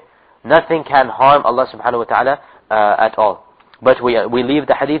 Okay? Nothing can harm Allah subhanahu wa ta'ala at all. But we leave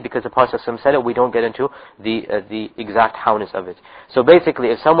the hadith because the Prophet said it. We don't get into the exact howness of it. So basically,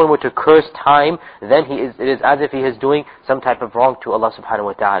 if someone were to curse time, then it is as if he is doing some type of wrong to Allah subhanahu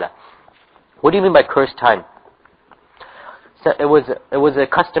wa ta'ala. What do you mean by curse time? So it was a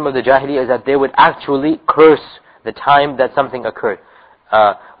custom of the Jahiliyyah that they would actually curse the time that something occurred.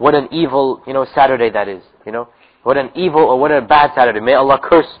 What an evil, Saturday that is. What an evil or what a bad Saturday. May Allah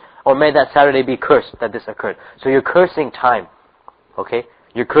curse, or may that Saturday be cursed that this occurred. So you're cursing time. Okay?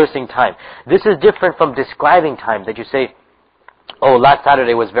 You're cursing time. This is different from describing time, that you say, oh, last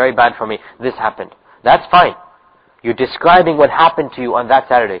Saturday was very bad for me, this happened. That's fine. You're describing what happened to you on that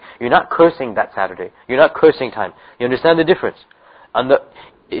Saturday. You're not cursing that Saturday. You're not cursing time. You understand the difference?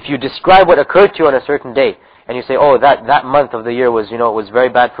 If you describe what occurred to you on a certain day, and you say, oh, that month of the year was, was very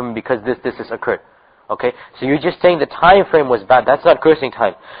bad for me because this occurred. Okay? So you're just saying the time frame was bad. That's not cursing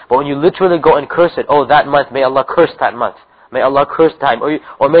time. But when you literally go and curse it, oh, that month, may Allah curse that month. May Allah curse time,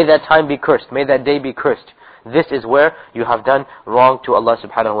 or may that time be cursed, may that day be cursed. This is where you have done wrong to Allah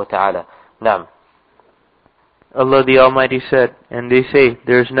subhanahu wa ta'ala. Naam. Allah the Almighty said, and they say,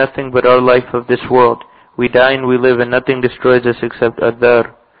 there is nothing but our life of this world. We die and we live, and nothing destroys us except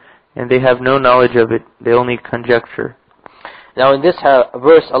adhar. And they have no knowledge of it, they only conjecture. Now in this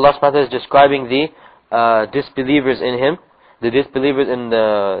verse, Allah subhanahu wa ta'ala is describing the disbelievers in Him, the disbelievers in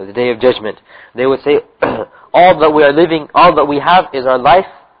the Day of Judgment. They would say, all that we are living, all that we have is our life,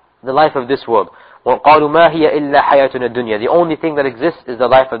 the life of this world. وَقَالُوا مَا هِيَ إِلَّا حَيَاتُنَا الدُّنْيَا. The only thing that exists is the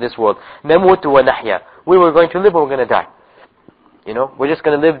life of this world. نَمُوتُ وَنَحْيَا. We were going to live and we're going to die. We're just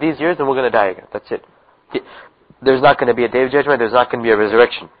going to live these years and we're going to die again. That's it. There's not going to be a Day of Judgment, there's not going to be a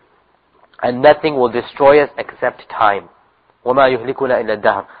resurrection. And nothing will destroy us except time. وَمَا يُهْلِكُنَا إِلَّا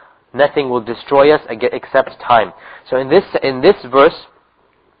الدَّهْرِ. Nothing will destroy us except time. So in this verse,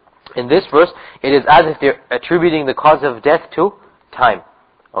 it is as if they're attributing the cause of death to time.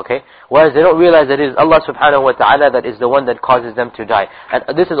 Okay? Whereas they don't realize that it is Allah subhanahu wa ta'ala that is the one that causes them to die.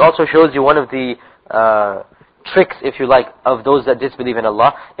 And this also shows you one of the tricks, if you like, of those that disbelieve in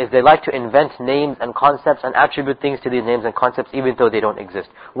Allah, is they like to invent names and concepts and attribute things to these names and concepts even though they don't exist.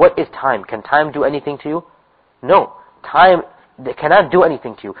 What is time? Can time do anything to you? No. Time, they cannot do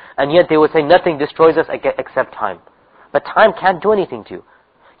anything to you. And yet they would say nothing destroys us except time. But time can't do anything to you.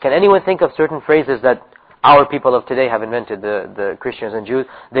 Can anyone think of certain phrases that our people of today have invented, the Christians and Jews?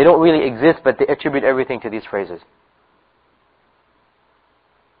 They don't really exist, but they attribute everything to these phrases.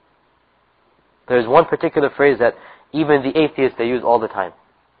 There's one particular phrase that even the atheists, they use all the time.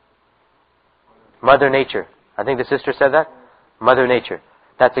 Mother Nature. I think the sister said that. Mother Nature.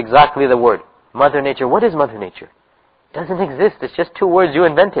 That's exactly the word. Mother Nature. What is Mother Nature? It doesn't exist. It's just two words you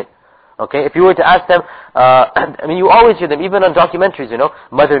invented. Okay? If you were to ask them, I mean, you always hear them, even on documentaries, you know,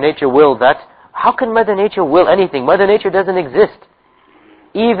 Mother Nature will that. How can Mother Nature will anything? Mother Nature doesn't exist.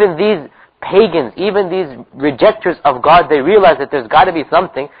 Even these pagans, even these rejectors of God, they realize that there's got to be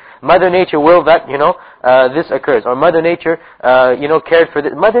something. Mother Nature will that, you know, this occurs. Or Mother Nature, you know, cared for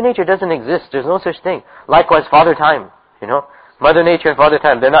this. Mother Nature doesn't exist. There's no such thing. Likewise, Father Time, you know. Mother Nature and Father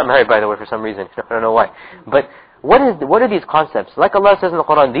Time, they're not married, by the way, for some reason. I don't know why. But what are these concepts? Like Allah says in the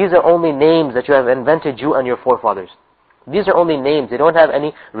Quran, these are only names that you have invented, you and your forefathers. These are only names. They don't have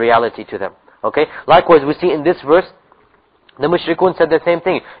any reality to them. Okay? Likewise, we see in this verse, the mushrikun said the same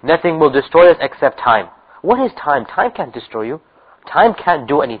thing. Nothing will destroy us except time. What is time? Time can't destroy you. Time can't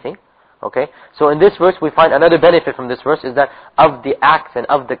do anything. Okay? So in this verse, we find another benefit from this verse is that of the acts and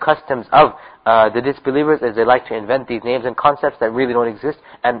of the customs of the disbelievers is they like to invent these names and concepts that really don't exist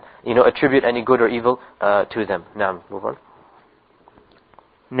and, you know, attribute any good or evil to them. Now, move on.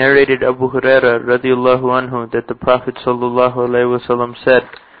 Narrated Abu Huraira radiallahu anhu that the Prophet sallallahu alaihi wasallam said,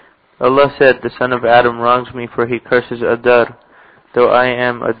 Allah said, the son of Adam wrongs me for he curses Adar, though I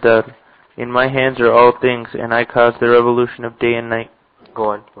am Adar. In my hands are all things, and I cause the revolution of day and night. Go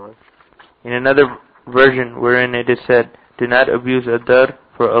on, go on. In another version wherein it is said, do not abuse Adar,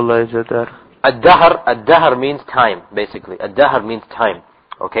 for Allah is Adar. Ad-dahr means time, basically. Ad-dahr means time.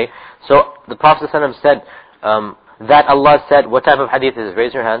 Okay? So, the Prophet ﷺ said, that Allah said, what type of hadith is it?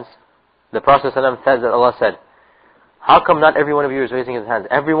 Raise your hands. The Prophet ﷺ says that Allah said, how come not every one of you is raising his hands?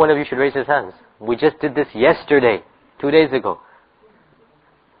 Every one of you should raise his hands. We just did this yesterday, 2 days ago.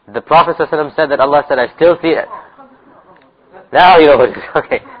 The Prophet ﷺ said that Allah said, I still see it. Now you know what it is.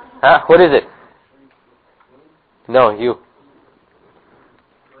 Okay. Huh? What is it? No, you.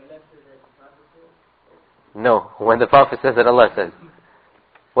 No, when the Prophet says that Allah says.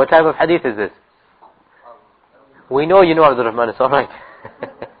 What type of hadith is this? We know you know Abdul Rahman, it's alright.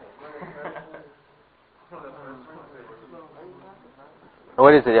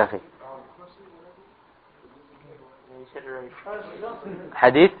 What is it, Yahi?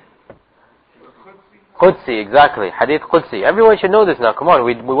 Hadith? Qudsi, exactly. Hadith Qudsi. Everyone should know this now. Come on,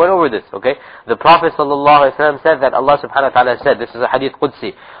 we went over this, okay? The Prophet ﷺ said that Allah subhanahu wa ta'ala said, this is a Hadith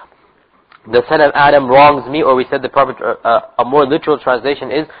Qudsi. The son of Adam wrongs me, or we said the Prophet, a more literal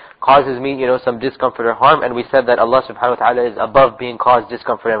translation is, causes me, you know, some discomfort or harm, and we said that Allah subhanahu wa ta'ala is above being caused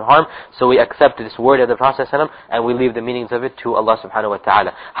discomfort and harm, so we accept this word of the Prophet ﷺ, and we leave the meanings of it to Allah subhanahu wa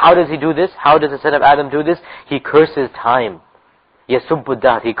ta'ala. How does he do this? How does the son of Adam do this? He curses time. Yasubbu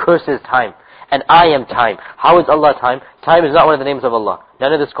dahr, he curses time. And I am time. How is Allah time? Time is not one of the names of Allah.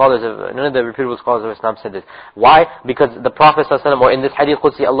 None of the reputable scholars of Islam said this. Why? Because the Prophet ﷺ, or in this Hadith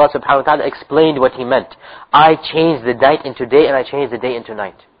Qudsi, Allah subhanahu wa ta'ala explained what he meant. I change the night into day, and I change the day into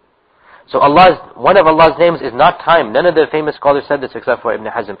night. So one of Allah's names is not time. None of the famous scholars said this except for Ibn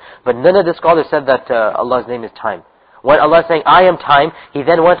Hazm. But none of the scholars said that Allah's name is time. When Allah is saying, I am time, He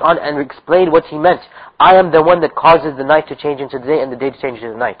then went on and explained what He meant. I am the one that causes the night to change into the day and the day to change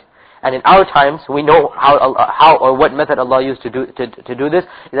into the night. And in our times, we know how or what method Allah used to do this,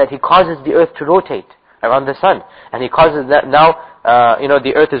 is that He causes the earth to rotate around the sun. And He causes that now, you know,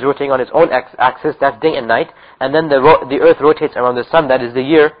 the earth is rotating on its own axis, that's day and night. And then the earth rotates around the sun, that is the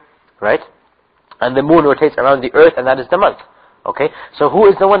year, right? And the moon rotates around the earth, and that is the month. Okay? So who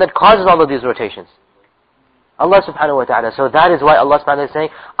is the one that causes all of these rotations? Allah subhanahu wa ta'ala. So that is why Allah subhanahu wa ta'ala is saying,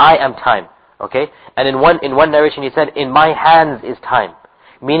 I am time. Okay? And in one narration He said, in my hands is time.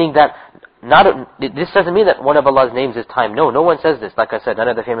 Meaning that, this doesn't mean that one of Allah's names is time. No one says this. Like I said, none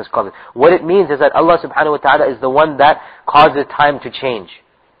of the famous scholars. What it means is that Allah subhanahu wa ta'ala is the one that causes time to change.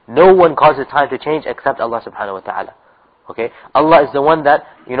 No one causes time to change except Allah subhanahu wa ta'ala. Okay? Allah is the one that,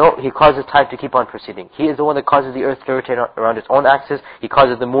 you know, He causes time to keep on proceeding. He is the one that causes the earth to rotate around its own axis. He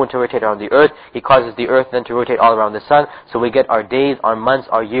causes the moon to rotate around the earth. He causes the earth then to rotate all around the sun. So we get our days, our months,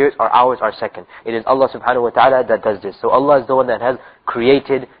 our years, our hours, our seconds. It is Allah subhanahu wa ta'ala that does this. So Allah is the one that has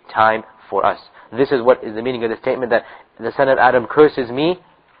created time for us. This is what is the meaning of the statement that the son of Adam curses me.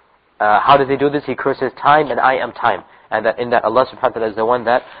 How does he do this? He curses time, and I am time. And that in that Allah subhanahu wa ta'ala is the one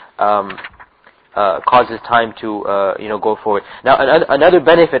that causes time to you know, go forward. Now another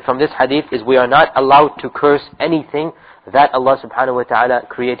benefit from this hadith is we are not allowed to curse anything that Allah subhanahu wa ta'ala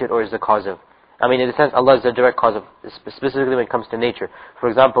created or is the cause of. I mean, in a sense, Allah is the direct cause of, specifically when it comes to nature. For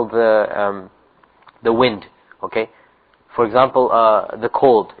example, the wind, okay? For example, the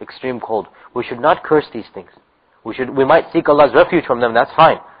cold, extreme cold. We should not curse these things. We might seek Allah's refuge from them, that's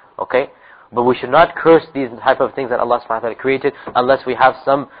fine, okay? But we should not curse these type of things that Allah subhanahu wa ta'ala created unless we have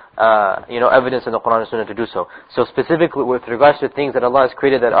some, evidence in the Quran and Sunnah to do so. So specifically with regards to things that Allah has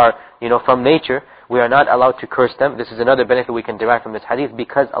created that are, from nature, we are not allowed to curse them. This is another benefit we can derive from this hadith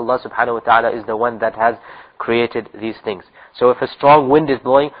because Allah subhanahu wa ta'ala is the one that has created these things. So if a strong wind is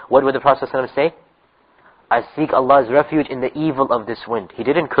blowing, what would the Prophet ﷺ say? I seek Allah's refuge in the evil of this wind. He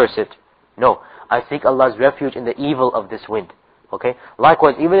didn't curse it. No. I seek Allah's refuge in the evil of this wind. Okay?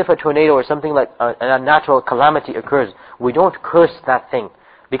 Likewise, even if a tornado or something like a natural calamity occurs, we don't curse that thing.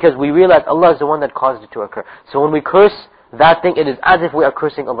 Because we realize Allah is the one that caused it to occur. So when we curse that thing, it is as if we are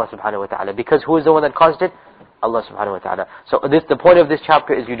cursing Allah subhanahu wa ta'ala. Because who is the one that caused it? Allah subhanahu wa ta'ala. So the point of this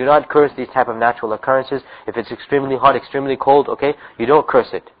chapter is you do not curse these type of natural occurrences. If it's extremely hot, extremely cold, okay, you don't curse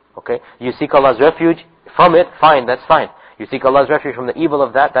it. Okay? You seek Allah's refuge from it, fine, that's fine. You seek Allah's refuge from the evil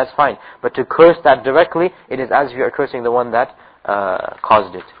of that, that's fine. But to curse that directly, it is as if you are cursing the one that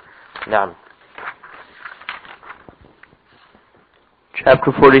caused it. Naam.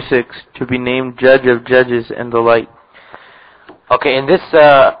 Chapter 46, to be named judge of judges and the like. Okay, in this,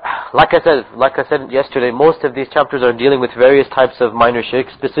 like I said yesterday, most of these chapters are dealing with various types of minor shirk,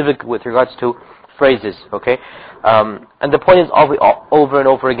 specific with regards to phrases, okay? And the point is, over and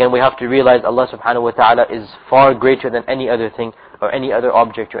over again, we have to realize Allah subhanahu wa ta'ala is far greater than any other thing, or any other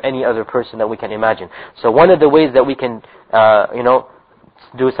object, or any other person that we can imagine. So one of the ways that we can,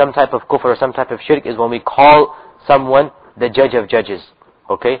 do some type of kufr or some type of shirk is when we call someone the judge of judges,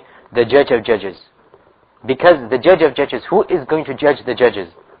 okay? The judge of judges. Because the judge of judges, who is going to judge the judges?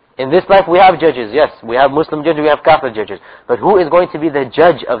 In this life we have judges, yes. We have Muslim judges, we have Kafir judges. But who is going to be the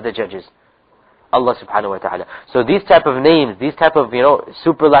judge of the judges? Allah subhanahu wa ta'ala. So these type of names, these type of,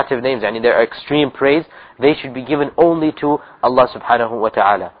 superlative names, and they're extreme praise, they should be given only to Allah subhanahu wa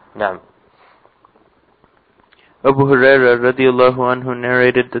ta'ala. Naam. Abu Hurairah radiallahu anhu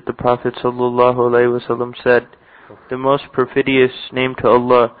narrated that the Prophet sallallahu alaihi wasallam said, the most perfidious name to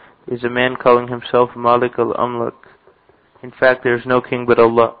Allah is a man calling himself Malik al-Amlak. In fact, there is no king but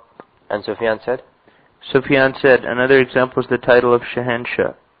Allah. And Sufyan said? Sufyan said, another example is the title of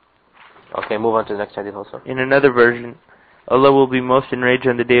Shahanshah. Okay, move on to the next hadith also. In another version, Allah will be most enraged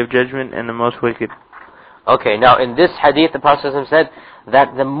on the day of judgment and the most wicked. Okay, now in this hadith, the Prophet said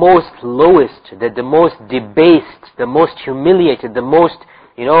that the most lowest, that the most debased, the most humiliated, the most,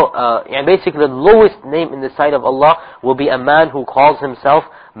 and basically the lowest name in the sight of Allah will be a man who calls himself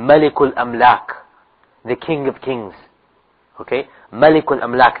Malikul Amlak, the King of Kings. Okay? Malikul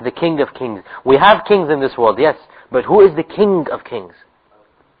Amlak, the King of Kings. We have kings in this world, yes, but who is the King of Kings?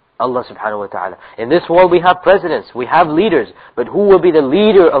 Allah subhanahu wa ta'ala. In this world we have presidents, we have leaders, but who will be the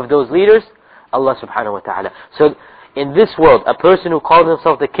leader of those leaders? Allah subhanahu wa ta'ala. So in this world, a person who calls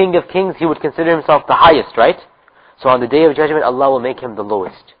himself the King of Kings, he would consider himself the highest, right? So on the day of judgment, Allah will make him the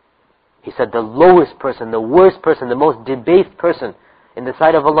lowest. He said the lowest person, the worst person, the most debased person in the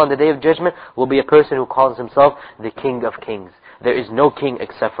sight of Allah on the day of judgment will be a person who calls himself the King of Kings. There is no king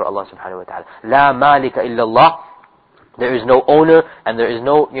except for Allah subhanahu wa ta'ala. La malika illallah. There is no owner and there is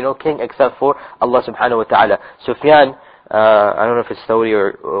no, king except for Allah subhanahu wa ta'ala. Sufyan, I don't know if it's Thawri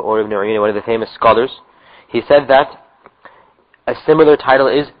or Ibn Uyayna, one of the famous scholars, he said that a similar title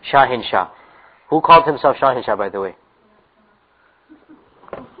is Shahin Shah. Who called himself Shahin Shah, by the way?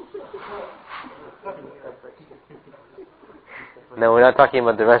 No, we're not talking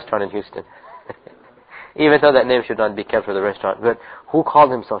about the restaurant in Houston. Even though that name should not be kept for the restaurant. But who called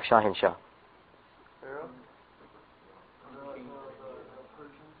himself Shahin Shah?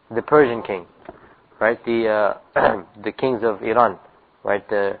 The Persian king, right? The the kings of Iran, right?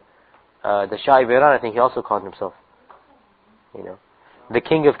 The Shah of Iran, I think he also called himself, the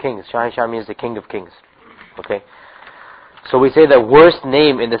King of Kings. Shahin Shah means the King of Kings. Okay, so we say the worst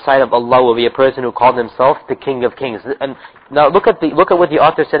name in the sight of Allah will be a person who called himself the King of Kings. And now look at what the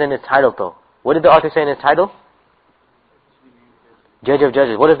author said in his title, though. What did the author say in his title? Judge of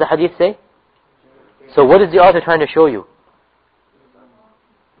Judges. What does the hadith say? So what is the author trying to show you?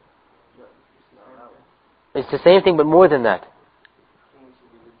 It's the same thing, but more than that.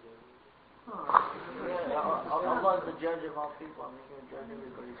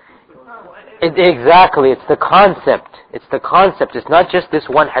 Exactly, it's the concept. It's the concept. It's not just this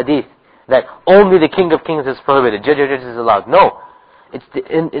one hadith that only the King of Kings is prohibited, Judge of Judges is allowed. No.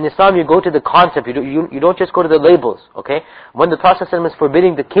 In Islam, you go to the concept. You don't just go to the labels. Okay. When the Prophet ﷺ is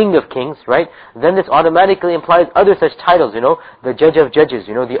forbidding the King of Kings, right? Then this automatically implies other such titles. The Judge of Judges.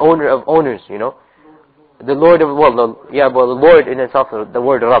 The Owner of Owners. The Lord of the Lord in itself, the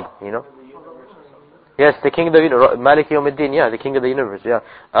word Rabb. Yes, the King of the universe, Malik Yawmiddin. Yeah, the King of the universe. Yeah.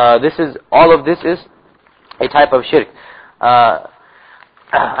 All of this is a type of shirk.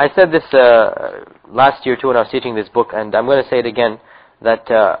 I said this last year too when I was teaching this book, and I'm going to say it again, that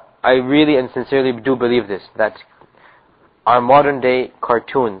I really and sincerely do believe this, that our modern day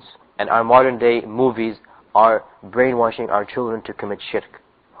cartoons and our modern day movies are brainwashing our children to commit shirk.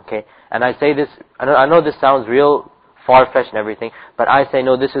 Okay? And I say this, I know this sounds real far-fetched and everything, but I say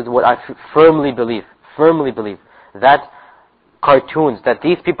no, this is what I firmly believe, that cartoons, that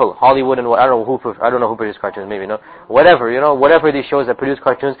these people, Hollywood and I don't know who produced cartoons, maybe, whatever these shows that produce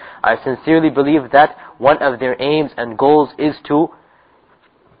cartoons, I sincerely believe that one of their aims and goals is to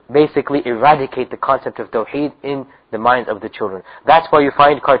basically eradicate the concept of Tawheed in the minds of the children. That's why you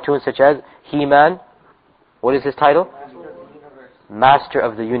find cartoons such as He-Man. What is his title? Master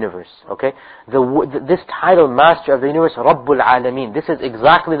of the Universe. Okay? This title, Master of the Universe, Rabbul Alameen. This is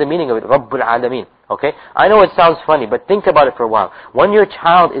exactly the meaning of it, Rabbul Alameen. Okay? I know it sounds funny, but think about it for a while. When your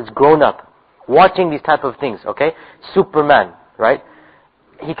child is grown up, watching these type of things, okay? Superman, right?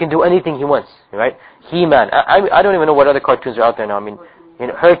 He can do anything he wants, right? He-Man. I don't even know what other cartoons are out there now. I mean,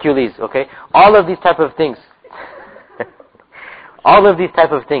 Hercules, okay? All of these type of things. All of these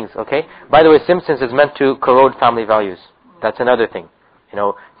type of things, okay? By the way, Simpsons is meant to corrode family values. That's another thing.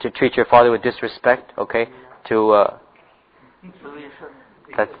 To treat your father with disrespect, okay?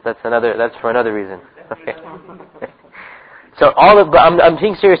 That's for another reason. Okay. So I'm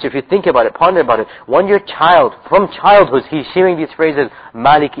being serious. If you think about it, ponder about it. When your child, from childhood, he's hearing these phrases,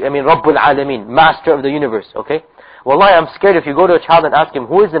 Rabbul Alameen, Master of the Universe, okay? Wallahi, I'm scared if you go to a child and ask him,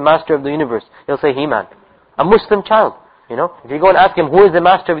 who is the Master of the Universe? He'll say, He-Man. A Muslim child. If you go and ask him, who is the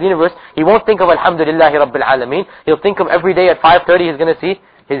Master of the Universe, he won't think of Alhamdulillahi Rabbil Alameen. He'll think of every day at 5:30 he's going to see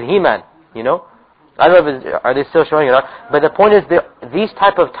his He-Man, I don't know if are they still showing it or not. But the point is, these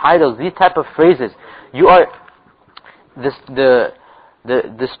type of titles, these type of phrases, the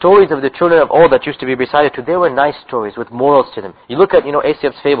stories of the children of old that used to be recited to, they were nice stories with morals to them. You look at,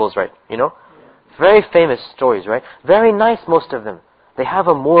 Aesop's fables, right? Very famous stories, right? Very nice, most of them. They have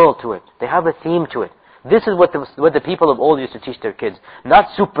a moral to it. They have a theme to it. This is what the people of old used to teach their kids. Not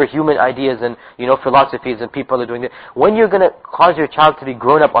superhuman ideas and, philosophies and people are doing it. When you're going to cause your child to be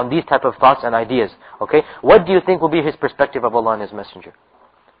grown up on these type of thoughts and ideas, okay, what do you think will be his perspective of Allah and His Messenger?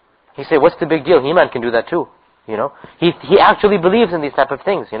 He say, what's the big deal? He-Man can do that too, He actually believes in these type of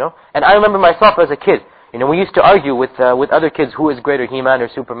things, And I remember myself as a kid, we used to argue with other kids who is greater, He-Man or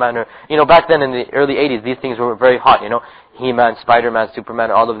Superman, or, back then in the early 80s, these things were very hot, He-Man, Spider-Man,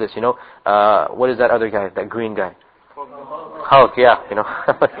 Superman, all of this, what is that other guy, that green guy? Hulk, yeah,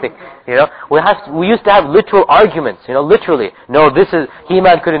 we used to have literal arguments, literally. No,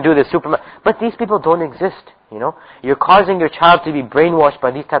 He-Man couldn't do this, Superman. But these people don't exist, You're causing your child to be brainwashed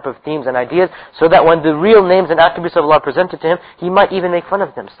by these type of themes and ideas, so that when the real names and attributes of Allah are presented to him, he might even make fun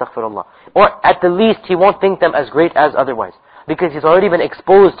of them, astaghfirullah. Or at the least, he won't think them as great as otherwise. Because he's already been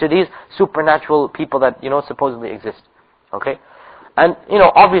exposed to these supernatural people that, supposedly exist. Okay? And,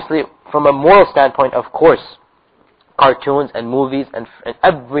 obviously, from a moral standpoint, of course, cartoons and movies and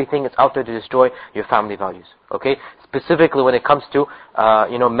everything is out there to destroy your family values. Okay? Specifically when it comes to,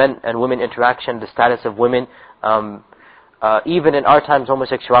 men and women interaction, the status of women, even in our times,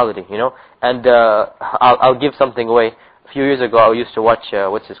 homosexuality, And I'll give something away. A few years ago, I used to watch,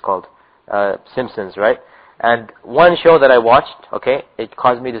 what's this called? Simpsons, right? And one show that I watched, okay, it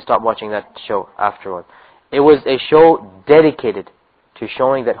caused me to stop watching that show afterward. It was a show dedicated to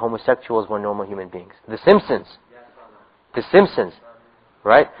showing that homosexuals were normal human beings. The Simpsons,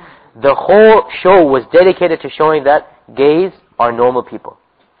 right? The whole show was dedicated to showing that gays are normal people.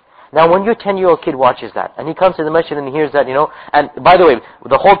 Now when your 10-year-old kid watches that, and he comes to the masjid and he hears that, and by the way,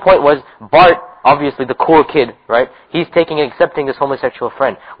 the whole point was, Bart, obviously the cool kid, right? He's taking and accepting this homosexual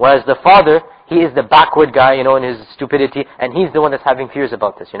friend. Whereas the father, he is the backward guy, in his stupidity, and he's the one that's having fears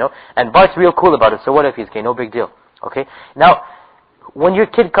about this, And Bart's real cool about it, so what if he's gay? No big deal, okay? Now, when your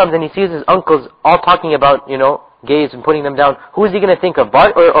kid comes and he sees his uncles all talking about, gays and putting them down, who is he going to think of,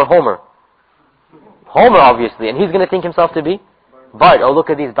 Bart or Homer? Homer, obviously, and he's going to think himself to be Bart. Oh, look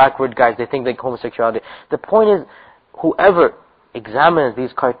at these backward guys, they think like homosexuality. The point is, whoever examines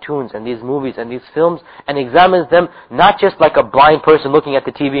these cartoons and these movies and these films and examines them not just like a blind person looking at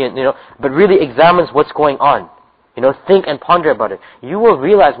the TV and but really examines what's going on, think and ponder about it, you will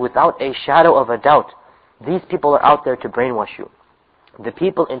realize without a shadow of a doubt these people are out there to brainwash you. The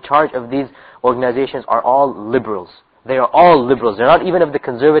people in charge of these organizations are all liberals. They are all liberals. They're not even of the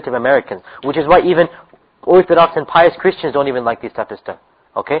conservative Americans, which is why even Orthodox and pious Christians don't even like this type of stuff.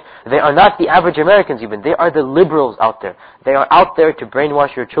 Okay? They are not the average Americans even. They are the liberals out there. They are out there to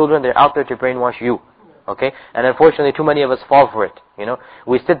brainwash your children. They're out there to brainwash you. Okay? And unfortunately, too many of us fall for it. You know,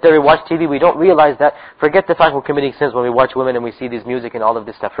 we sit there and watch TV. We don't realize that. Forget the fact we're committing sins when we watch women and we see this music and all of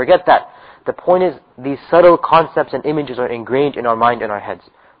this stuff. Forget that. The point is, these subtle concepts and images are ingrained in our mind and our heads.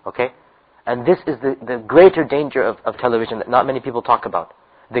 Okay? And this is the greater danger of television that not many people talk about.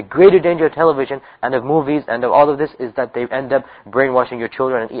 The greater danger of television and of movies and of all of this is that they end up brainwashing your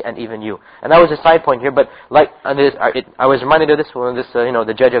children and even you. And that was a side point here, but like I was reminded of this when this,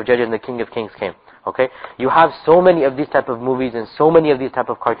 the Judge of Judges and the King of Kings came. Okay, you have so many of these type of movies and so many of these type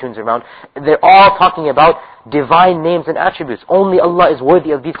of cartoons around. They're all talking about divine names and attributes. Only Allah is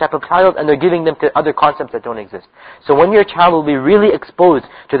worthy of these type of titles, and they're giving them to other concepts that don't exist. So when your child will be really exposed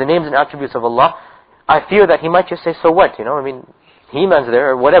to the names and attributes of Allah, I fear that he might just say, so what? He-Man's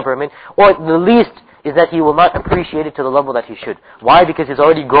there or whatever. Or the least is that he will not appreciate it to the level that he should. Why? Because he's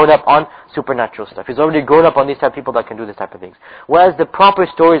already grown up on supernatural stuff. He's already grown up on these type of people that can do this type of things. Whereas the proper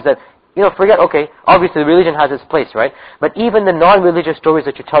stories that forget, okay, obviously religion has its place, right? But even the non-religious stories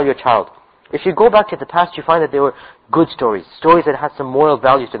that you tell your child, if you go back to the past, you find that they were good stories. Stories that had some moral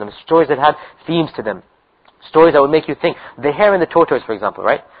values to them. Stories that had themes to them. Stories that would make you think. The Hare and the Tortoise, for example,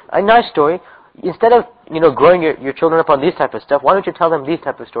 right? A nice story. Instead of, growing your children up on these type of stuff, why don't you tell them these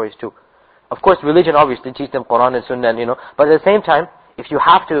type of stories too? Of course, religion obviously teach them Quran and Sunnah, but at the same time, if you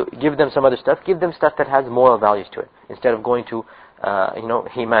have to give them some other stuff, give them stuff that has moral values to it. Instead of going to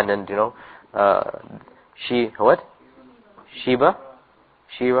He-Man and,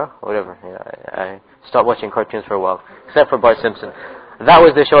 Shira, whatever. I stopped watching cartoons for a while, except for Bart Simpson. That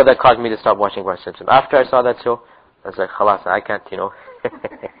was the show that caused me to stop watching Bart Simpson. After I saw that show, I was like, khalas, I can't,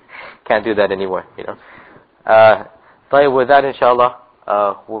 can't do that anymore, With that, inshallah,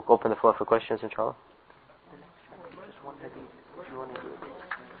 we'll open the floor for questions, inshallah.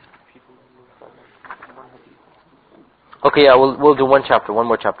 Okay, yeah, we'll do one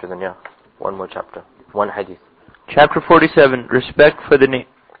more chapter then, yeah. One more chapter. One hadith. Chapter 47, respect for the name.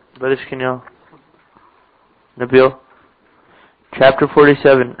 Brothers, can you Nabil? Chapter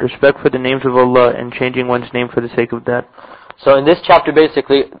 47, respect for the names of Allah and changing one's name for the sake of that. So in this chapter,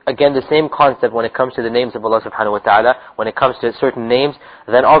 basically, again, the same concept when it comes to the names of Allah subhanahu wa ta'ala. When it comes to certain names,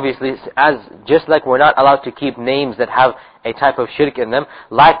 then obviously, just like we're not allowed to keep names that have a type of shirk in them,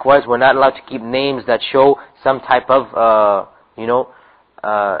 likewise, we're not allowed to keep names that show some type of,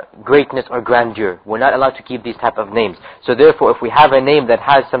 greatness or grandeur. We're not allowed to keep these type of names. So therefore, if we have a name that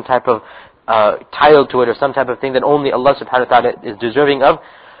has some type of title to it or some type of thing that only Allah subhanahu wa ta'ala is deserving of,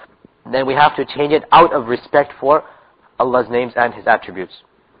 then we have to change it out of respect for Allah's names and His attributes.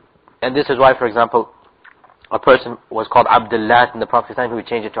 And this is why, for example, a person was called Abdullah in the Prophet's time, he would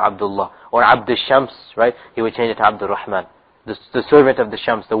change it to Abdullah. Or Abdul Shams, right? He would change it to Abdul Rahman. The servant of the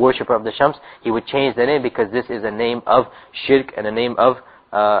Shams, the worshipper of the Shams, he would change the name because this is a name of shirk and a name of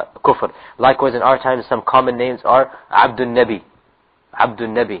kufr. Likewise, in our times, some common names are Abdul Nabi. Abdul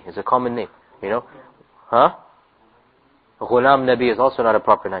Nabi is a common name, Ghulam Nabi is also not a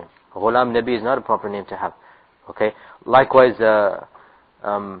proper name. Ghulam Nabi is not a proper name to have. Okay. Likewise, who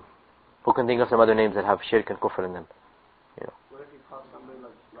can think of some other names that have shirk and kufr in them? What if you call somebody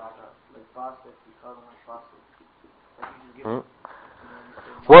like Basit, you call them like Basit?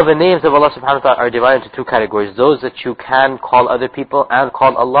 Well, the names of Allah subhanahu wa ta'ala are divided into two categories. Those that you can call other people and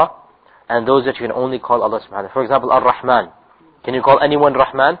call Allah, and those that you can only call Allah subhanahu wa ta'ala. For example, Ar-Rahman. Can you call anyone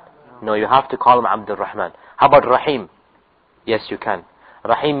Rahman? No, you have to call him Abdul Rahman. How about Rahim? Yes, you can.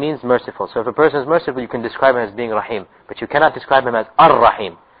 Rahim means merciful. So if a person is merciful, you can describe him as being Rahim. But you cannot describe him as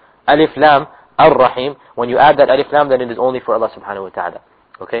Ar-Rahim. Alif Lam, Ar-Rahim. When you add that Alif Lam, then it is only for Allah subhanahu wa ta'ala.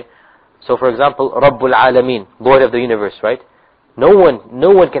 Okay? So for example, Rabbul Alameen, Lord of the universe, right? No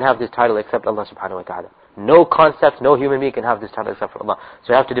one can have this title except Allah subhanahu wa ta'ala. No concept, no human being can have this title except for Allah.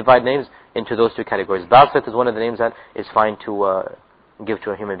 So you have to divide names into those two categories. Basit is one of the names that is fine to give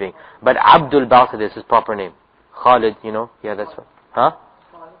to a human being. But Abdul Basit is his proper name. Khalid, yeah, that's right. Huh?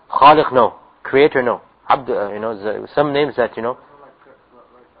 Khaliq, no. Creator, no. Abdul, some names that,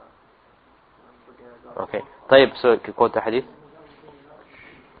 Okay. طيب, so quote the hadith.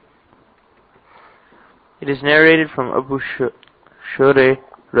 It is narrated from Abu Shurayh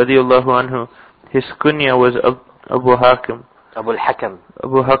radiyallahu anhu. His kunya was Abu Hakim. Abu Hakam.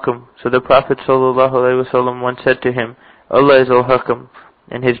 Abu Hakam. So the Prophet sallallahu alaihi wasallam once said to him, Allah is Al-Hakam,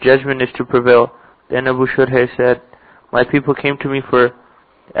 and His judgment is to prevail. Then Abu Shurayh said, my people came to me for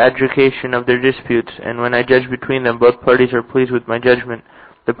adjudication of their disputes, and when I judge between them, both parties are pleased with my judgment.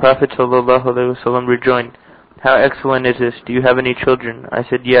 The Prophet ﷺ rejoined, How excellent is this? Do you have any children? I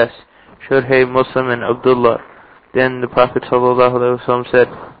said, Yes, Shurhay, Muslim, and Abdullah. Then the Prophet ﷺ said,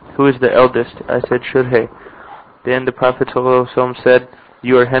 Who is the eldest? I said, Shurhay. Then the Prophet ﷺ said,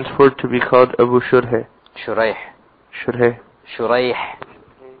 You are henceforth to be called Abu Shurhay. Shuraih. Shurhay. Shuraih.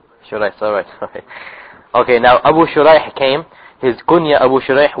 Shuraih, alright. Okay, now Abu Shuraih came. His kunya Abu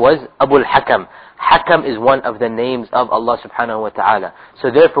Shuraih was Abu al-Hakam. Hakam is one of the names of Allah subhanahu wa ta'ala.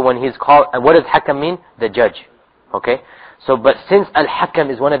 So therefore when he's called, and what does Hakam mean? The judge. Okay? So but since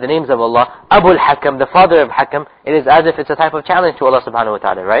al-Hakam is one of the names of Allah, Abu al-Hakam, the father of Hakam, it is as if it's a type of challenge to Allah subhanahu wa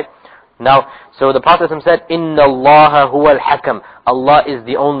ta'ala, right? Now, so the Prophet said, Inna Allah huwa al-Hakam. Allah is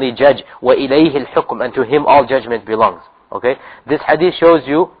the only judge. Wa ilayhi al-Hukm. And to him all judgment belongs. Okay? This hadith shows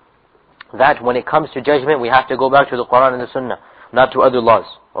you that when it comes to judgment, we have to go back to the Quran and the Sunnah, not to other laws.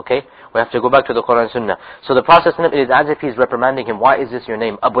 Okay? We have to go back to the Quran and Sunnah. So the Prophet, it is as if he's reprimanding him. Why is this your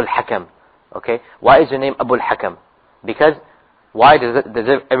name? Abu al-Hakam. Okay? Why is your name Abu al-Hakam? Because, why does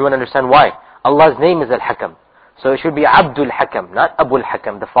everyone understand why? Allah's name is al-Hakam. So it should be Abdul Hakam, not Abu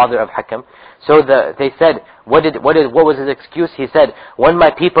al-Hakam, the father of Hakam. So they said, what was his excuse? He said, when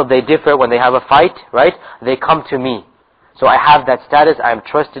my people, they differ, when they have a fight, right? They come to me. So I have that status, I am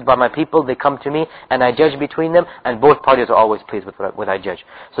trusted by my people, they come to me, and I judge between them, and both parties are always pleased with what I judge.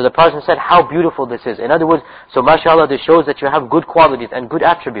 So the Prophet said, how beautiful this is. In other words, so mashallah, this shows that you have good qualities and good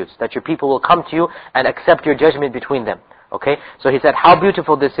attributes, that your people will come to you and accept your judgment between them. Okay? So he said, how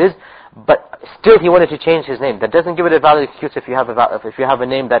beautiful this is, but still he wanted to change his name. That doesn't give it a valid excuse if you have a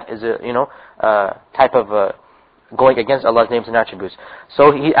name that is a, type of going against Allah's names and attributes.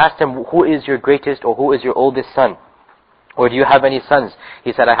 So he asked him, who is your greatest or who is your oldest son? Or do you have any sons?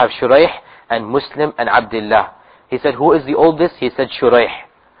 He said, I have Shuraih and Muslim and Abdullah. He said, who is the oldest? He said, Shuraih.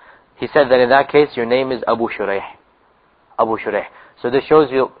 He said that in that case, your name is Abu Shuraih. Abu Shuraih. So this shows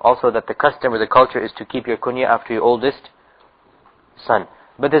you also that the custom or the culture is to keep your kunya after your oldest son.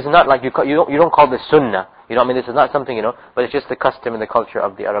 But this is not like you don't call this sunnah. You know, I mean, this is not something, but it's just the custom and the culture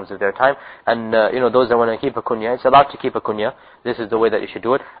of the Arabs of their time. And, those that want to keep a kunya, it's allowed to keep a kunya. This is the way that you should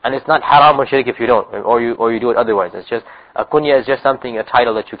do it. And it's not haram or shirk if you don't, or you do it otherwise. It's just, a kunya is just something, a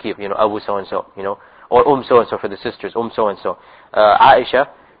title that you keep, Abu so-and-so, or so-and-so for the sisters, so-and-so. Aisha,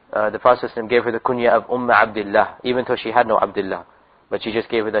 the Prophet gave her the kunya of Abdullah, even though she had no Abdullah. But she just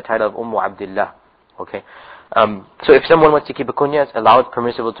gave her the title of Abdullah. Okay? So if someone wants to keep a kunya, it's allowed,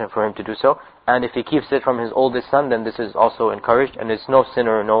 permissible for him to do so. And if he keeps it from his oldest son, then this is also encouraged, and it's no sin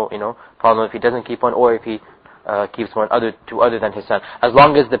or no, problem if he doesn't keep one, or if he keeps one other than his son, as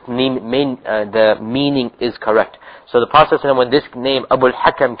long as the meaning is correct. So the Prophet when this name Abu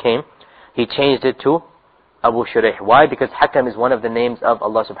al-Hakam came, he changed it to Abu Shuraih. Why? Because Hakam is one of the names of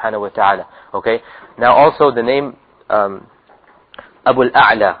Allah subhanahu wa ta'ala. Okay. Now also the name Abu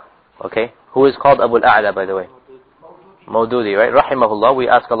al-A'la. Okay. Who is called Abu al-A'la, by the way? Mawdudi, right? Rahimahullah, we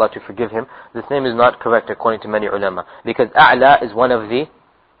ask Allah to forgive him. This name is not correct according to many ulama. Because A'la is one of the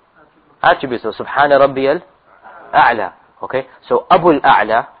attributes. So, Subhana Rabbiyal A'la. Okay? So, Abu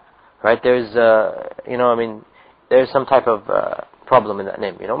al-A'la, right? There's, there's some type of problem in that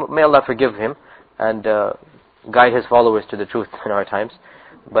name. May Allah forgive him and guide his followers to the truth in our times.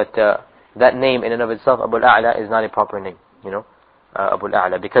 But that name in and of itself, Abu al-A'la, is not a proper name. Abu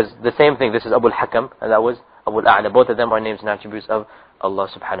al-A'la, because the same thing, this is Abu al-Hakam, and that was Abu al-A'la. Both of them are names and attributes of Allah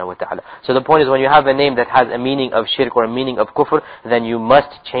subhanahu wa ta'ala. So the point is, when you have a name that has a meaning of shirk or a meaning of kufr, then you must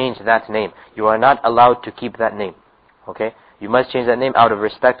change that name. You are not allowed to keep that name. Okay? You must change that name out of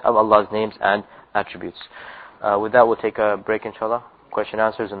respect of Allah's names and attributes. With that, we'll take a break, inshallah. Question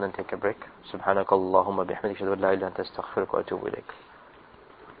answers, and then take a break. Subhanakallahumma bihamdika, ashhadu an la ilaha illa anta, astaghfiruka wa atubu ilayk.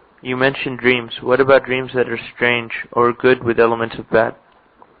 You mentioned dreams. What about dreams that are strange or good with elements of bad?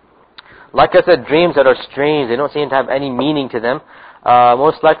 Like I said, dreams that are strange, they don't seem to have any meaning to them.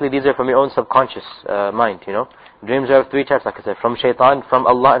 Most likely these are from your own subconscious mind, Dreams are of three types, like I said, from shaitan, from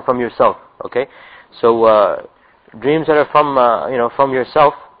Allah, and from yourself. Okay? So, dreams that are from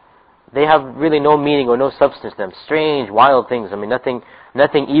yourself, they have really no meaning or no substance to them. Strange, wild things. I mean,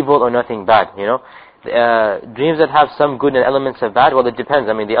 nothing evil or nothing bad, Dreams that have some good and elements of bad, well, it depends.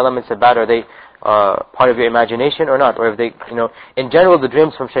 I mean, the elements of bad, are they part of your imagination or not? Or if they, in general, the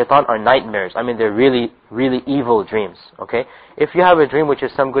dreams from shaitan are nightmares. I mean, they're really, really evil dreams, okay? If you have a dream which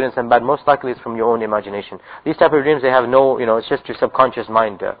is some good and some bad, most likely it's from your own imagination. These type of dreams, they have no, it's just your subconscious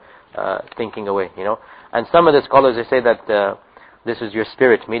mind thinking away, And some of the scholars, they say that this is your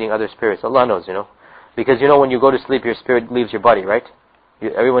spirit meeting other spirits. Allah knows, Because, when you go to sleep, your spirit leaves your body, right?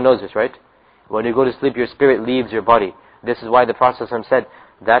 Everyone knows this, right? When you go to sleep, your spirit leaves your body. This is why the Prophet said,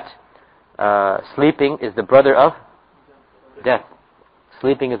 that sleeping is the brother of death.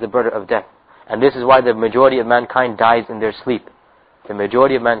 Sleeping is the brother of death. And this is why the majority of mankind dies in their sleep. The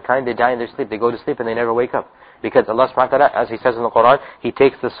majority of mankind, they die in their sleep. They go to sleep and they never wake up. Because Allah subhanahu wa ta'ala, as He says in the Quran, He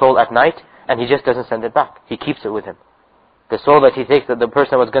takes the soul at night and He just doesn't send it back. He keeps it with Him. The soul that He takes, that the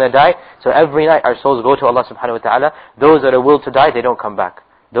person was going to die, so every night our souls go to Allah subhanahu wa ta'ala. Those that are willed to die, they don't come back.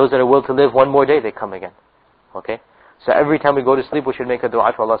 Those that are willed to live one more day, they come again. Okay? So every time we go to sleep, we should make a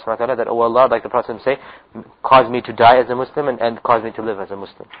dua to Allah subhanahu wa ta'ala that, oh Allah, like the Prophet say, cause me to die as a Muslim and cause me to live as a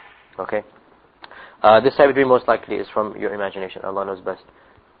Muslim. Okay? This type of dream most likely is from your imagination. Allah knows best.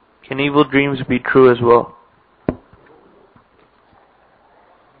 Can evil dreams be true as well?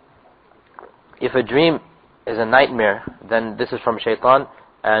 If a dream is a nightmare, then this is from shaitan,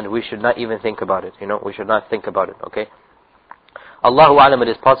 and we should not even think about it. We should not think about it. Okay? Allahu A'lam, it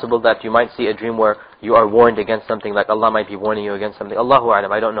is possible that you might see a dream where you are warned against something, like Allah might be warning you against something. Allahu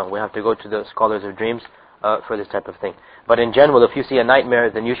A'lam, I don't know. We have to go to the scholars of dreams for this type of thing. But in general, if you see a nightmare,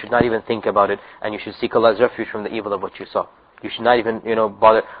 then you should not even think about it, and you should seek Allah's refuge from the evil of what you saw. You should not even,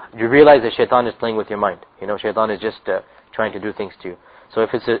 bother. You realize that shaitan is playing with your mind. Shaitan is just trying to do things to you. So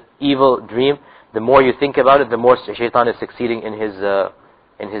if it's an evil dream, the more you think about it, the more shaitan is succeeding in his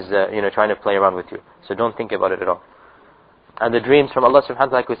trying to play around with you. So don't think about it at all. And the dreams from Allah subhanahu wa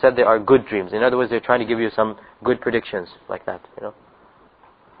ta'ala, like we said, they are good dreams. In other words, they're trying to give you some good predictions, like that.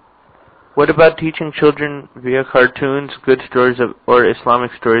 What about teaching children via cartoons, good stories or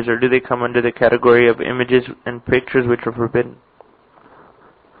Islamic stories, or do they come under the category of images and pictures which are forbidden?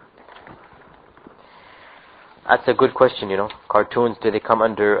 That's a good question, Cartoons, do they come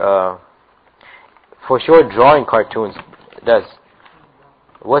under... For sure, drawing cartoons does.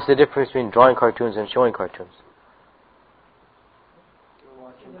 What's the difference between drawing cartoons and showing cartoons? You're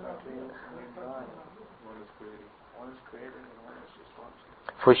watching cartoons and you're drawing. One is creating and one is just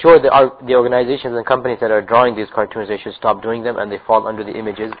watching. For sure, the organizations and companies that are drawing these cartoons, they should stop doing them, and they fall under the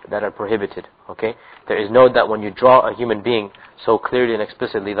images that are prohibited. Okay? There is no that when you draw a human being so clearly and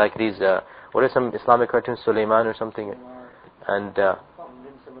explicitly, like these, what are some Islamic cartoons, Sulaiman or something, and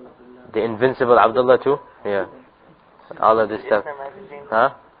the Invincible Abdullah too? Yeah. All of this stuff. Huh?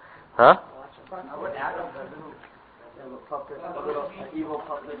 I would add a puppet, a little evil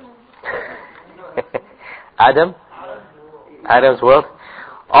puppet. Adam's world.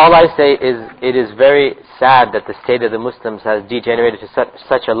 All I say is, it is very sad that the state of the Muslims has degenerated to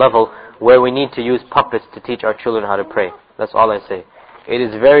such a level where we need to use puppets to teach our children how to pray. That's all I say. It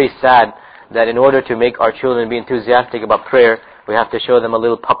is very sad that in order to make our children be enthusiastic about prayer, we have to show them a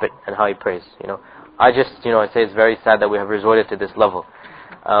little puppet and how he prays. I just, I say it's very sad that we have resorted to this level.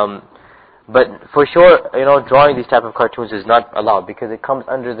 But for sure, drawing these type of cartoons is not allowed because it comes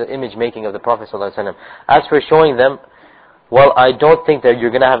under the image making of the Prophet ﷺ. As for showing them, well, I don't think that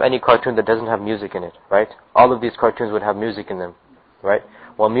you're going to have any cartoon that doesn't have music in it, right? All of these cartoons would have music in them, right?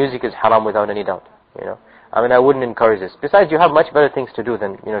 Well, music is haram without any doubt, I wouldn't encourage this. Besides, you have much better things to do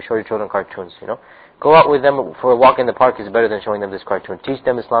than, show your children cartoons, Go out with them for a walk in the park is better than showing them this cartoon. Teach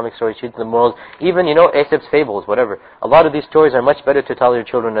them Islamic stories, teach them morals, even, Aesop's fables, whatever. A lot of these stories are much better to tell your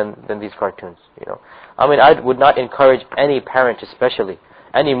children than these cartoons, I would not encourage any parent especially,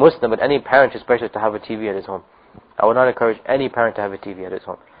 any Muslim, but any parent especially to have a TV at his home. I would not encourage any parent to have a TV at his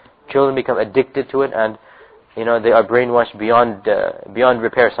home. Children become addicted to it and, they are brainwashed beyond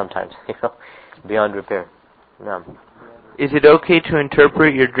repair sometimes, beyond repair. No. Is it okay to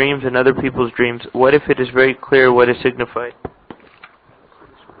interpret your dreams and other people's dreams? What if it is very clear what is signified?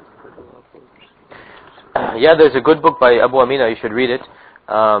 Yeah, there's a good book by Abu Amina, you should read it.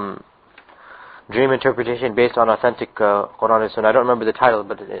 Dream Interpretation Based on Authentic Quran and Sunnah. I don't remember the title,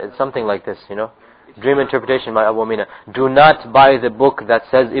 but it's something like this, Dream Interpretation by Abu Amina. Do not buy the book that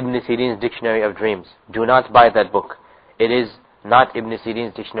says Ibn Sirin's Dictionary of Dreams. Do not buy that book. It is not Ibn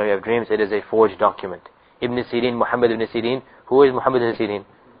Sirin's Dictionary of Dreams, it is a forged document. Ibn Sirin, Muhammad ibn Sirin. Who is Muhammad ibn Sirin?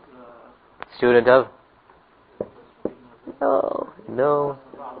 Student of?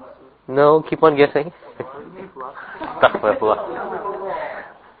 No, keep on guessing.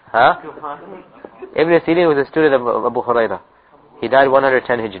 Huh? Ibn Sirin was a student of Abu Hurairah. He died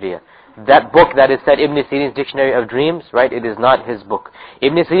 110 Hijriya. That book that is said Ibn Sirin's Dictionary of Dreams, right, it is not his book.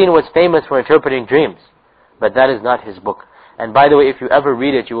 Ibn Sirin was famous for interpreting dreams, but that is not his book. And by the way, if you ever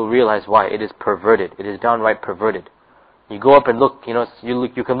read it, you will realize why. It is perverted. It is downright perverted. You go up and look,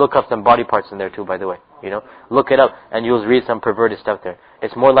 you can look up some body parts in there too, by the way. Look it up and you'll read some perverted stuff there.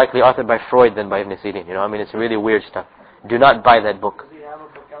 It's more likely authored by Freud than by Ibn Sirin. It's really weird stuff. Do not buy that book.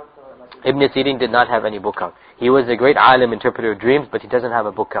 Ibn Sirin did not have any book out. He was a great alim, interpreter of dreams, but he doesn't have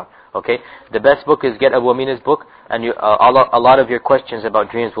a book out. Okay? The best book is get Abu Amina's book, and a lot of your questions about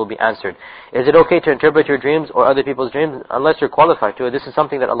dreams will be answered. Is it okay to interpret your dreams or other people's dreams? Unless you're qualified to it. This is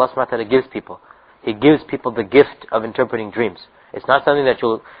something that Allah subhanahu wa ta'ala gives people. He gives people the gift of interpreting dreams. It's not something that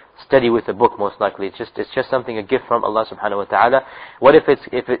you'll study with a book, most likely. It's just something, a gift from Allah subhanahu wa ta'ala. What if it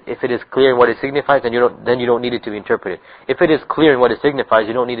is clear in what it signifies, then you don't need it to be interpreted. If it is clear in what it signifies,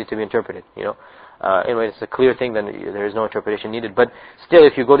 you don't need it to be interpreted, you know. Anyway, it's a clear thing, then there is no interpretation needed. But still,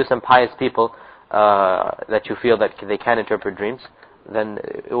 if you go to some pious people that you feel that they can interpret dreams, then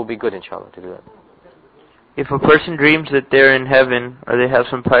it will be good, inshallah, to do that. If a person dreams that they're in heaven, or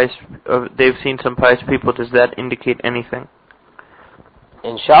they've seen some pious people, does that indicate anything?